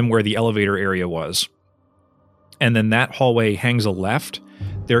north than where the elevator area was. And then that hallway hangs a left.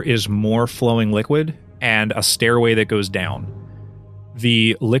 There is more flowing liquid and a stairway that goes down.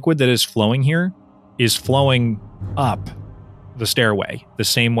 The liquid that is flowing here is flowing up the stairway the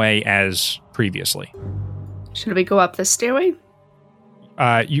same way as previously. Should we go up the stairway?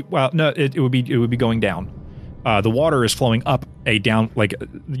 No, it would be going down. The water is flowing up like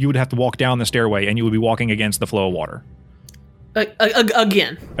you would have to walk down the stairway and you would be walking against the flow of water.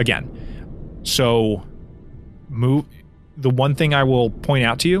 Again. So move. The one thing I will point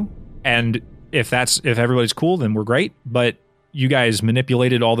out to you, and if everybody's cool, then we're great. But you guys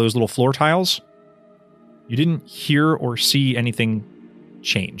manipulated all those little floor tiles. You didn't hear or see anything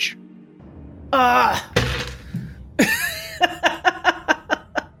change.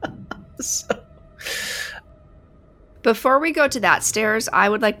 Before we go to that stairs, I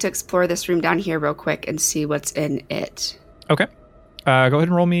would like to explore this room down here real quick and see what's in it. Okay. Go ahead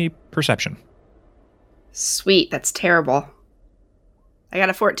and roll me perception. Sweet, that's terrible. I got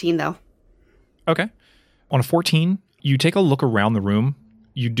a 14, though. Okay. On a 14, you take a look around the room.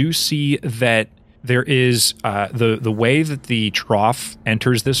 You do see that there is the way that the trough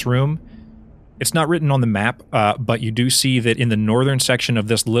enters this room. It's not written on the map, but you do see that in the northern section of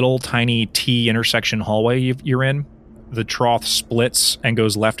this little tiny T intersection hallway you're in, the trough splits and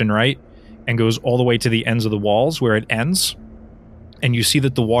goes left and right and goes all the way to the ends of the walls where it ends. And you see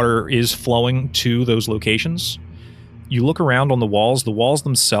that the water is flowing to those locations. You look around on the walls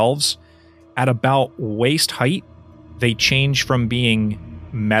themselves, at about waist height, they change from being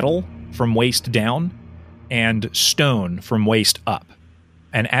metal from waist down and stone from waist up.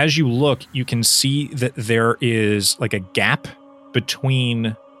 And as you look, you can see that there is like a gap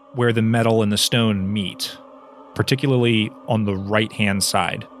between where the metal and the stone meet, particularly on the right-hand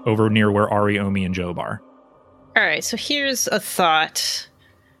side, over near where Ari, Omi, and Job are. All right, so here's a thought.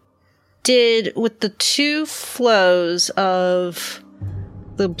 With the two flows of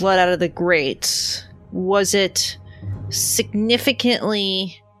the blood out of the grates, was it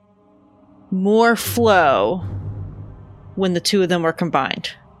significantly more flow when the two of them were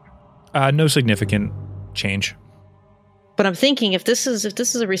combined? No significant change. But I'm thinking if this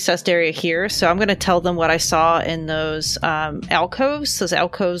is a recessed area here, so I'm going to tell them what I saw in those alcoves. Those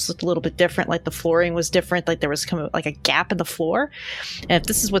alcoves looked a little bit different, like the flooring was different, like there was kind of like a gap in the floor. And if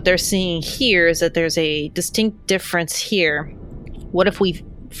this is what they're seeing here, is that there's a distinct difference here. What if we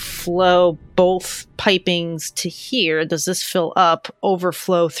flow both pipings to here? Does this fill up,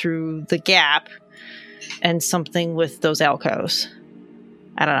 overflow through the gap, and something with those alcoves?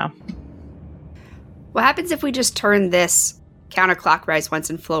 I don't know. What happens if we just turn this counterclockwise once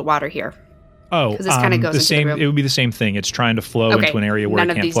and flow water here? Oh, because this kind of goes into the room. It would be the same thing. It's trying to flow into an area where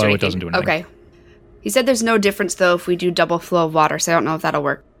it can't flow. It doesn't do anything. Okay. He said there's no difference, though, if we do double flow of water, so I don't know if that'll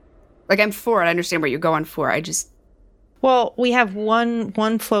work. Like, I'm for it. I understand what you're going for. Well, we have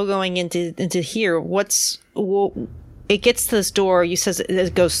one flow going into here. It gets to this door. You says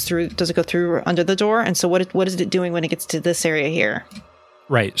it goes through. Does it go through under the door? And so what is it doing when it gets to this area here?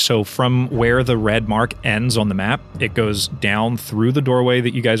 Right. So from where the red mark ends on the map, it goes down through the doorway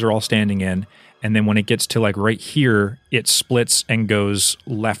that you guys are all standing in And then when it gets to like right here, it splits and goes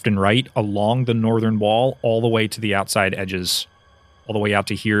left and right along the northern wall all the way to the outside edges, all the way out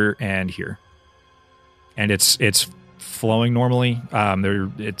to here and here. And it's flowing normally.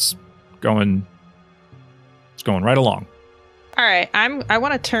 It's going right along. All right, I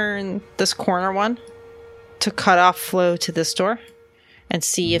want to turn this corner one to cut off flow to this door and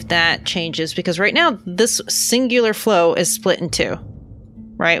see if that changes, because right now this singular flow is split in two.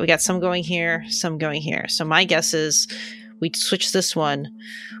 Right, we got some going here, some going here. So my guess is we switch this one.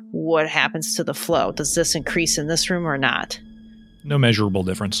 What happens to the flow? Does this increase in this room or not? No measurable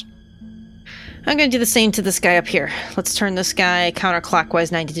difference. I'm going to do the same to this guy up here. Let's turn this guy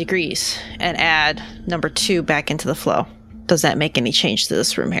counterclockwise 90 degrees and add number 2 back into the flow. Does that make any change to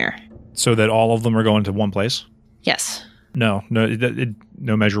this room here? So that all of them are going to one place? Yes. No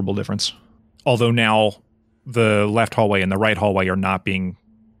measurable difference. Although now the left hallway and the right hallway are not being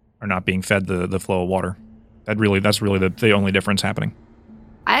fed the flow of water. That's really the only difference happening.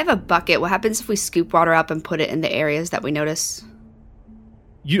 I have a bucket. What happens if we scoop water up and put it in the areas that we notice?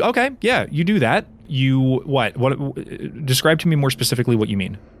 You do that. Describe to me more specifically what you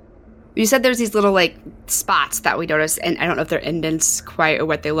mean. You said there's these little like spots that we notice, and I don't know if they're indents quite or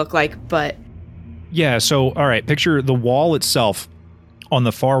what they look like, but yeah. So all right, picture the wall itself on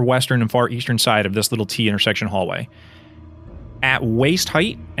the far western and far eastern side of this little T intersection hallway. At waist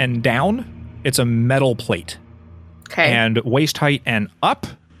height and down, it's a metal plate. Okay. And waist height and up,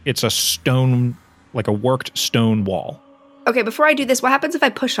 it's a stone, like a worked stone wall. Okay, before I do this, what happens if I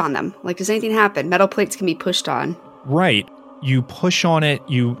push on them? Like, does anything happen? Metal plates can be pushed on. Right. You push on it,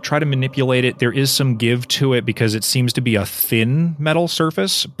 you try to manipulate it. There is some give to it because it seems to be a thin metal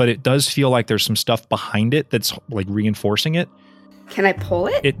surface, but it does feel like there's some stuff behind it that's like reinforcing it. Can I pull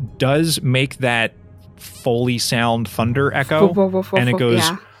it? It does make that Foley sound thunder echo, and it goes,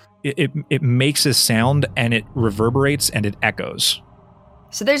 yeah. it makes a sound and it reverberates and it echoes.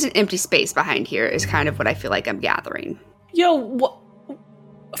 So there's an empty space behind here is kind of what I feel like I'm gathering.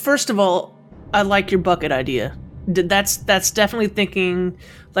 First of all, I like your bucket idea. That's definitely thinking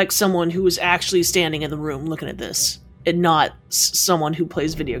like someone who is actually standing in the room looking at this, and not someone who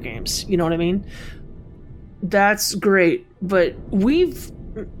plays video games. You know what I mean? That's great, but we've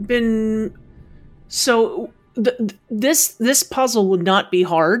been this puzzle would not be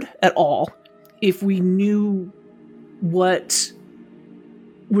hard at all if we knew what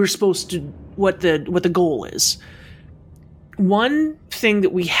we're supposed to, what the goal is. One thing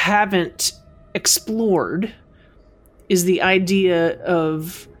that we haven't explored is the idea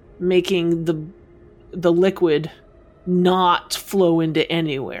of making the liquid not flow into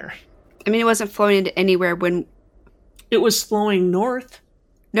anywhere. I mean, it wasn't flowing into anywhere when... It was flowing north.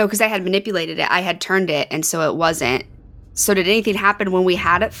 No, because I had manipulated it. I had turned it, and so it wasn't. So did anything happen when we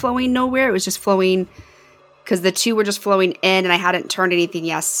had it flowing nowhere? It was just flowing... Because the two were just flowing in, and I hadn't turned anything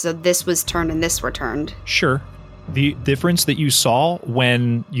yet, so this was turned and this were turned. Sure. The difference that you saw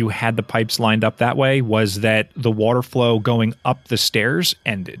when you had the pipes lined up that way was that the water flow going up the stairs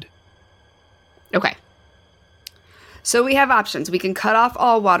ended. Okay. So we have options. We can cut off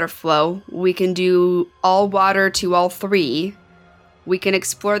all water flow. We can do all water to all 3. We can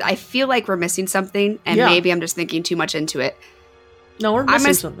explore. I feel like we're missing something, and maybe I'm just thinking too much into it. No, we're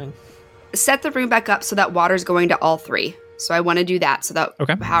missing something. Set the room back up so that water's going to all 3. So I want to do that so that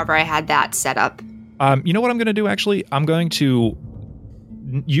however I had that set up. You know what I'm going to do, actually? I'm going to...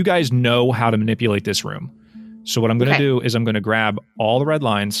 You guys know how to manipulate this room. So what I'm going to do is I'm going to grab all the red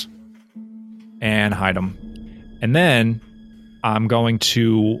lines and hide them. And then I'm going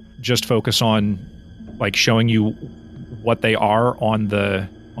to just focus on like showing you what they are on the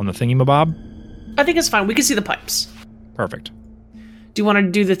thingy-mabob. I think it's fine. We can see the pipes. Perfect. Do you want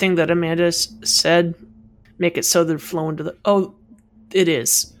to do the thing that Amanda said? Make it so they're flowing to the... Oh, it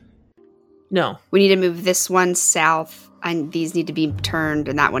is. No. We need to move this one south, and these need to be turned,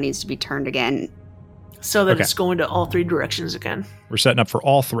 and that one needs to be turned again. So that it's going to all 3 directions again. We're setting up for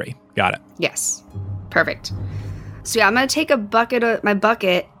all 3. Got it. Yes. Perfect. So yeah, I'm going to take my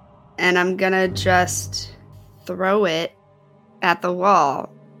bucket, and I'm going to just throw it at the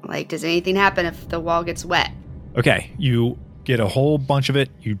wall. Like, does anything happen if the wall gets wet? Okay, you get a whole bunch of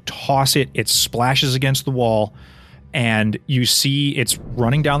it, you toss it, it splashes against the wall, and you see it's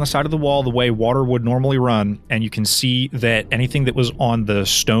running down the side of the wall the way water would normally run, and you can see that anything that was on the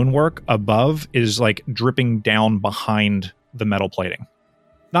stonework above is like dripping down behind the metal plating.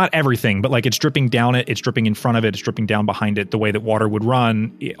 Not everything, but like it's dripping down it, it's dripping in front of it, it's dripping down behind it the way that water would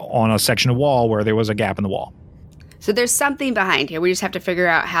run on a section of wall where there was a gap in the wall. So there's something behind here. We just have to figure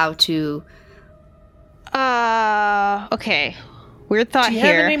out how to... Okay. Weird thought Do you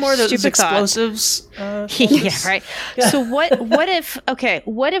here. have any more of those Stupid thought. explosives? Yeah, right. So what if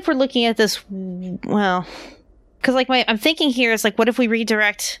we're looking at this, well, because like I'm thinking here is like, what if we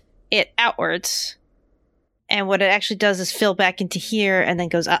redirect it outwards, and what it actually does is fill back into here and then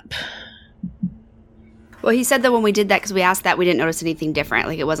goes up. Well, he said that when we did that, because we asked that, we didn't notice anything different.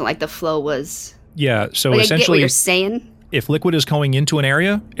 Like, it wasn't like the flow was... Yeah, so like, I get what essentially, you're saying. if liquid is going into an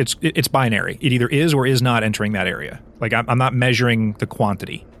area, it's binary. It either is or is not entering that area. Like, I'm not measuring the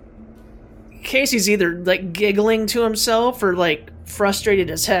quantity. Casey's either like giggling to himself or like frustrated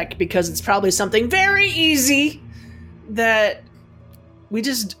as heck because it's probably something very easy that we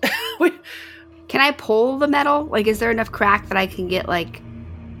just... Can I pull the metal? Like, is there enough crack that I can get, like,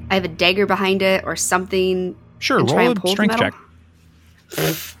 I have a dagger behind it or something? Sure, and try roll and a pull the strength metal?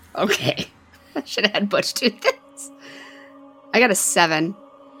 check. Okay. I should have had Butch do this. I got a 7.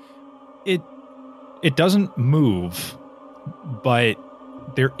 It doesn't move, but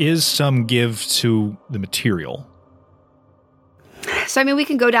there is some give to the material. So, I mean, we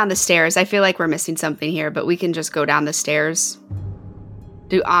can go down the stairs. I feel like we're missing something here, but we can just go down the stairs.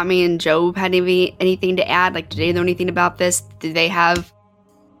 Do Ami and Job have anything to add? Like, do they know anything about this? Do they have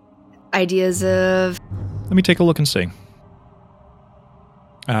ideas of... Let me take a look and see.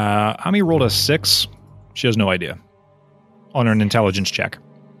 Ami rolled a 6. She has no idea. On an intelligence check.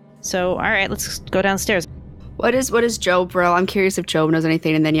 So, all right, let's go downstairs. What is Job roll? I'm curious if Job knows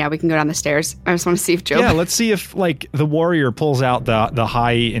anything, and then, yeah, we can go down the stairs. I just want to see if Job... Yeah, let's see if, like, the warrior pulls out the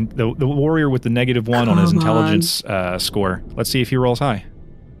high... the warrior with the -1 on his intelligence score. Let's see if he rolls high.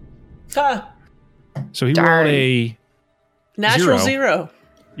 Huh. So he Darn. rolled a... Natural 0.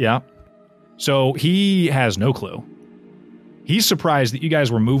 Yeah. So he has no clue. He's surprised that you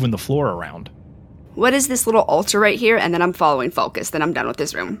guys were moving the floor around. What is this little altar right here? And then I'm following Focus. Then I'm done with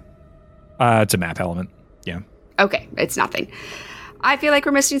this room. It's a map element. Yeah. Okay, it's nothing. I feel like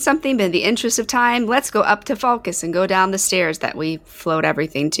we're missing something, but in the interest of time, let's go up to Focus and go down the stairs that we float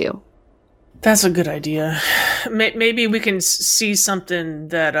everything to. That's a good idea. Maybe we can see something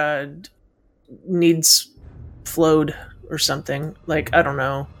that needs flowed or something. Like, I don't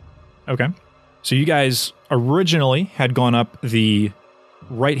know. Okay. So you guys originally had gone up the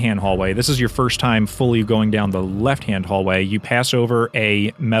right-hand hallway. This is your first time fully going down the left-hand hallway. You pass over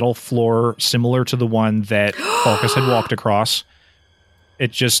a metal floor similar to the one that Falcus had walked across.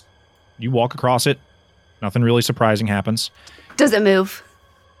 It just, you walk across it. Nothing really surprising happens. Does it move?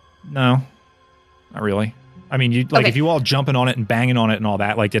 No, not really. I mean, you like Okay. if you all jumping on it and banging on it and all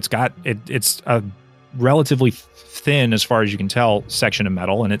that, like it's a relatively thin, as far as you can tell, section of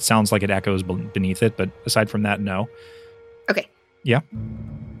metal, and it sounds like it echoes beneath it. But aside from that, no. Okay. Yeah.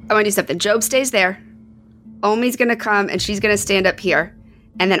 I want to do something. Job stays there. Omi's going to come, and she's going to stand up here.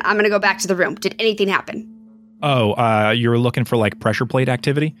 And then I'm going to go back to the room. Did anything happen? Oh, you're looking for like pressure plate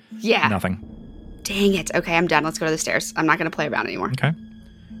activity? Yeah. Nothing. Dang it. Okay, I'm done. Let's go to the stairs. I'm not going to play around anymore. Okay.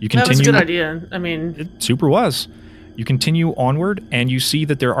 You That was a continue. good idea. I mean, It super was. You continue onward, and you see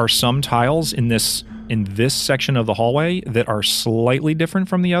that there are some tiles in this section of the hallway that are slightly different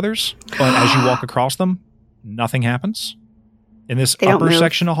from the others. But as you walk across them, nothing happens. In this They don't upper move.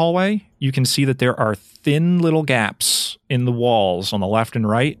 section of hallway, you can see that there are thin little gaps in the walls on the left and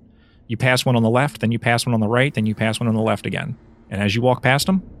right. You pass one on the left, then you pass one on the right, then you pass one on the left again. And as you walk past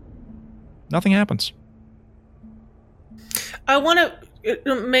them, nothing happens. I want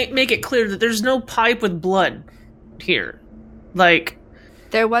to make it clear that there's no pipe with blood here. Like,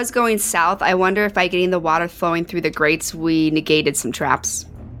 There was going south. I wonder if by getting the water flowing through the grates, we negated some traps.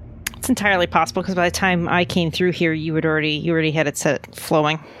 It's entirely possible because by the time I came through here, you already had it set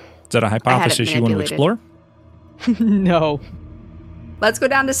flowing. Is that a hypothesis you want to manipulated. explore? No. Let's go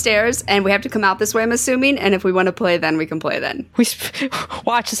down the stairs, and we have to come out this way, I'm assuming. And if we want to play then, we can play then.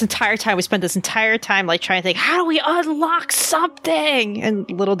 Watch this entire time. We spent this entire time like trying to think, how do we unlock something? And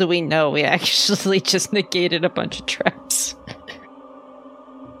little do we know, we actually just negated a bunch of traps.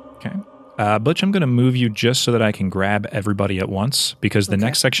 Okay. Butch, I'm going to move you just so that I can grab everybody at once, because the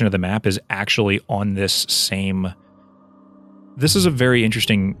next section of the map is actually on this same... This is a very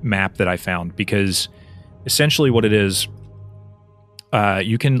interesting map that I found, because essentially what it is,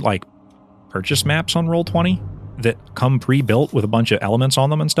 you can like purchase maps on Roll20 that come pre-built with a bunch of elements on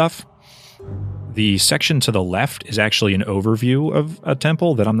them and stuff. The section to the left is actually an overview of a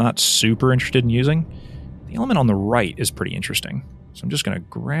temple that I'm not super interested in using. The element on the right is pretty interesting. So I'm just going to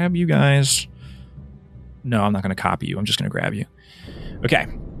grab you guys. No, I'm not going to copy you. I'm just going to grab you. Okay.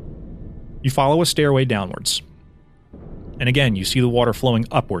 You follow a stairway downwards. And again, you see the water flowing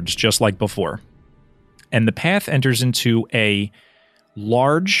upwards, just like before. And the path enters into a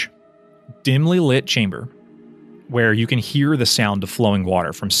large, dimly lit chamber where you can hear the sound of flowing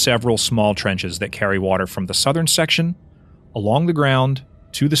water from several small trenches that carry water from the southern section along the ground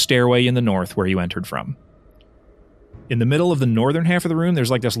to the stairway in the north where you entered from. In the middle of the northern half of the room,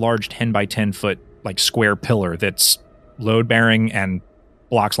 there's like this large 10 by 10 foot like square pillar that's load bearing and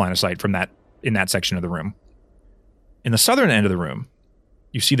blocks line of sight from that in that section of the room. In the southern end of the room,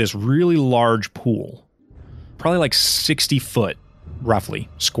 you see this really large pool, probably like 60 foot, roughly,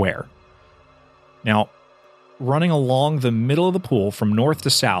 square. Now, running along the middle of the pool from north to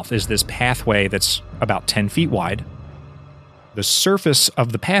south is this pathway that's about 10 feet wide. The surface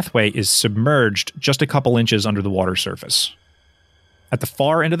of the pathway is submerged just a couple inches under the water surface. At the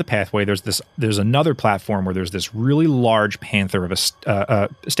far end of the pathway, there's another platform where there's this really large panther of a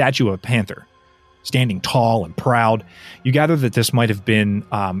statue of a panther, standing tall and proud. You gather that this might have been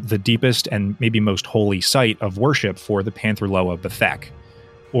the deepest and maybe most holy site of worship for the Panther Loa Bethek.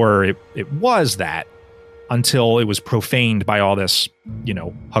 Or it was that until it was profaned by all this,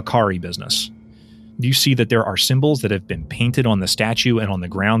 Hakari business. You see that there are symbols that have been painted on the statue and on the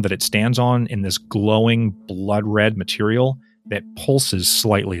ground that it stands on in this glowing blood red material that pulses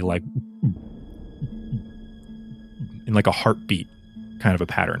slightly like in like a heartbeat kind of a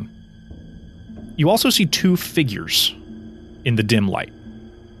pattern. You also see two figures in the dim light.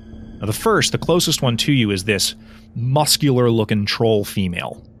 Now the closest one to you is this muscular-looking troll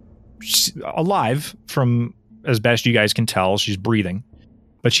female. She's alive from as best you guys can tell. She's breathing.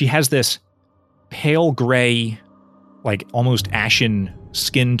 But she has this pale gray, like almost ashen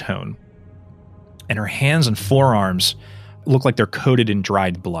skin tone. And her hands and forearms look like they're coated in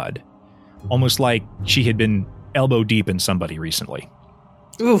dried blood. Almost like she had been elbow deep in somebody recently.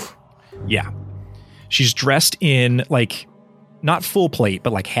 Oof. Yeah. She's dressed in, like, not full plate,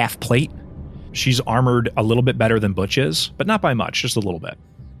 but like half plate. She's armored a little bit better than Butch is, but not by much, just a little bit.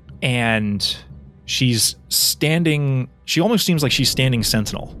 And she's standing, she almost seems like she's standing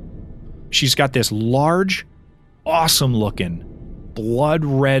sentinel. She's got this large, awesome-looking,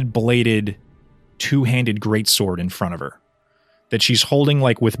 blood-red bladed, two-handed greatsword in front of her that she's holding,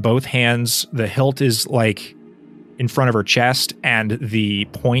 like, with both hands. The hilt is, like, in front of her chest, and the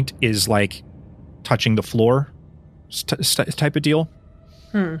point is, like, touching the floor type of deal.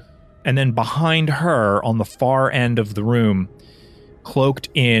 And then behind her, on the far end of the room, cloaked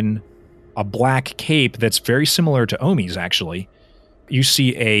in a black cape that's very similar to Omi's, actually, you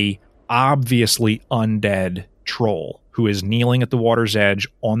see a obviously undead troll who is kneeling at the water's edge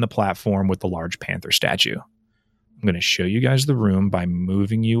on the platform with the large panther statue. I'm going to show you guys the room by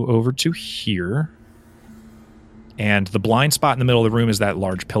moving you over to here. And the blind spot in the middle of the room is that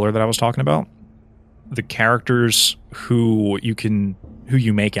large pillar that I was talking about. The characters who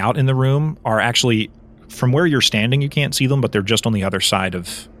you make out in the room are actually, from where you're standing, you can't see them, but they're just on the other side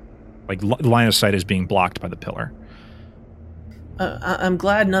of, like, line of sight is being blocked by the pillar. I'm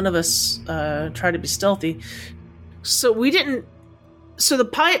glad none of us tried to be stealthy. So the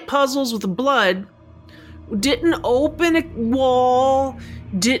pipe puzzles with the blood didn't open a wall,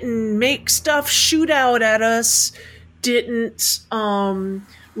 didn't make stuff shoot out at us, didn't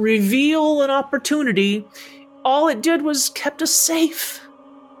reveal an opportunity. All it did was kept us safe.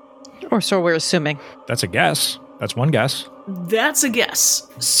 Or so we're assuming. That's a guess. That's one guess. That's a guess.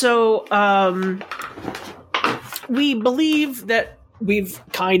 So, we believe that we've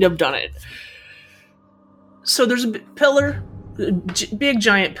kind of done it. So there's a pillar, big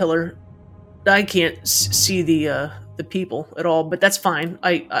giant pillar. I can't see the people at all, but that's fine.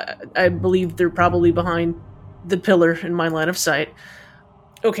 I believe they're probably behind the pillar in my line of sight.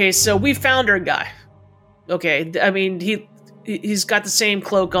 Okay, so we found our guy. Okay, I mean he's got the same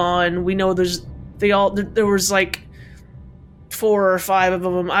cloak on. We know there was like 4 or 5 of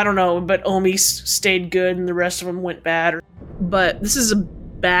them. I don't know, but Omi stayed good and the rest of them went bad. But this is a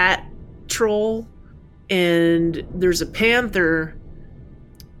bat troll, and there's a panther,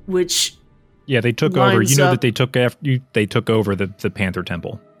 which they took over. You know that they took over the Panther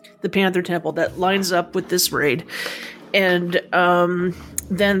Temple. The Panther Temple that lines up with this raid, and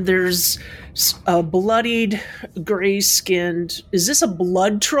then there's a bloodied, gray-skinned. Is this a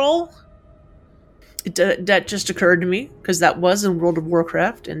blood troll? That just occurred to me, because that was in World of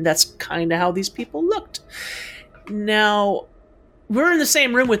Warcraft, and that's kind of how these people looked. Now, we're in the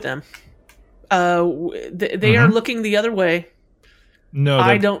same room with them. They are looking the other way. No,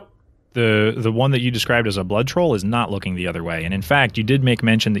 I don't. The one that you described as a blood troll is not looking the other way. And in fact, you did make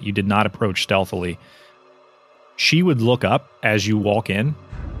mention that you did not approach stealthily. She would look up as you walk in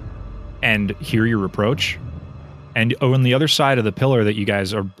and hear your approach. And on the other side of the pillar that you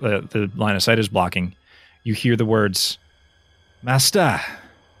guys are, the line of sight is blocking, you hear the words, "Master,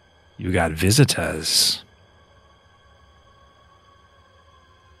 you got visitors."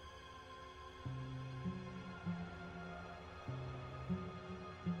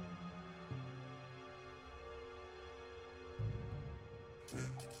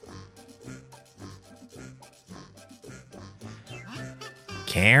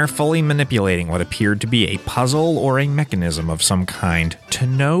 Carefully manipulating what appeared to be a puzzle or a mechanism of some kind to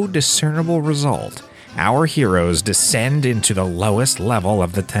no discernible result, our heroes descend into the lowest level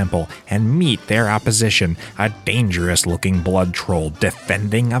of the temple and meet their opposition, a dangerous-looking blood troll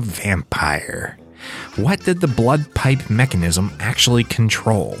defending a vampire. What did the blood pipe mechanism actually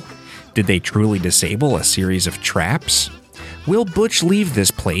control? Did they truly disable a series of traps? Will Butch leave this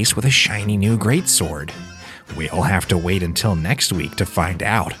place with a shiny new greatsword? We'll have to wait until next week to find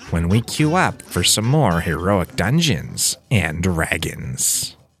out when we queue up for some more heroic Dungeons and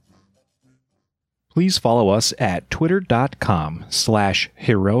Dragons. Please follow us at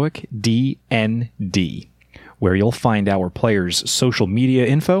twitter.com/heroicdnd, where you'll find our players' social media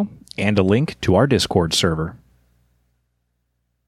info and a link to our Discord server.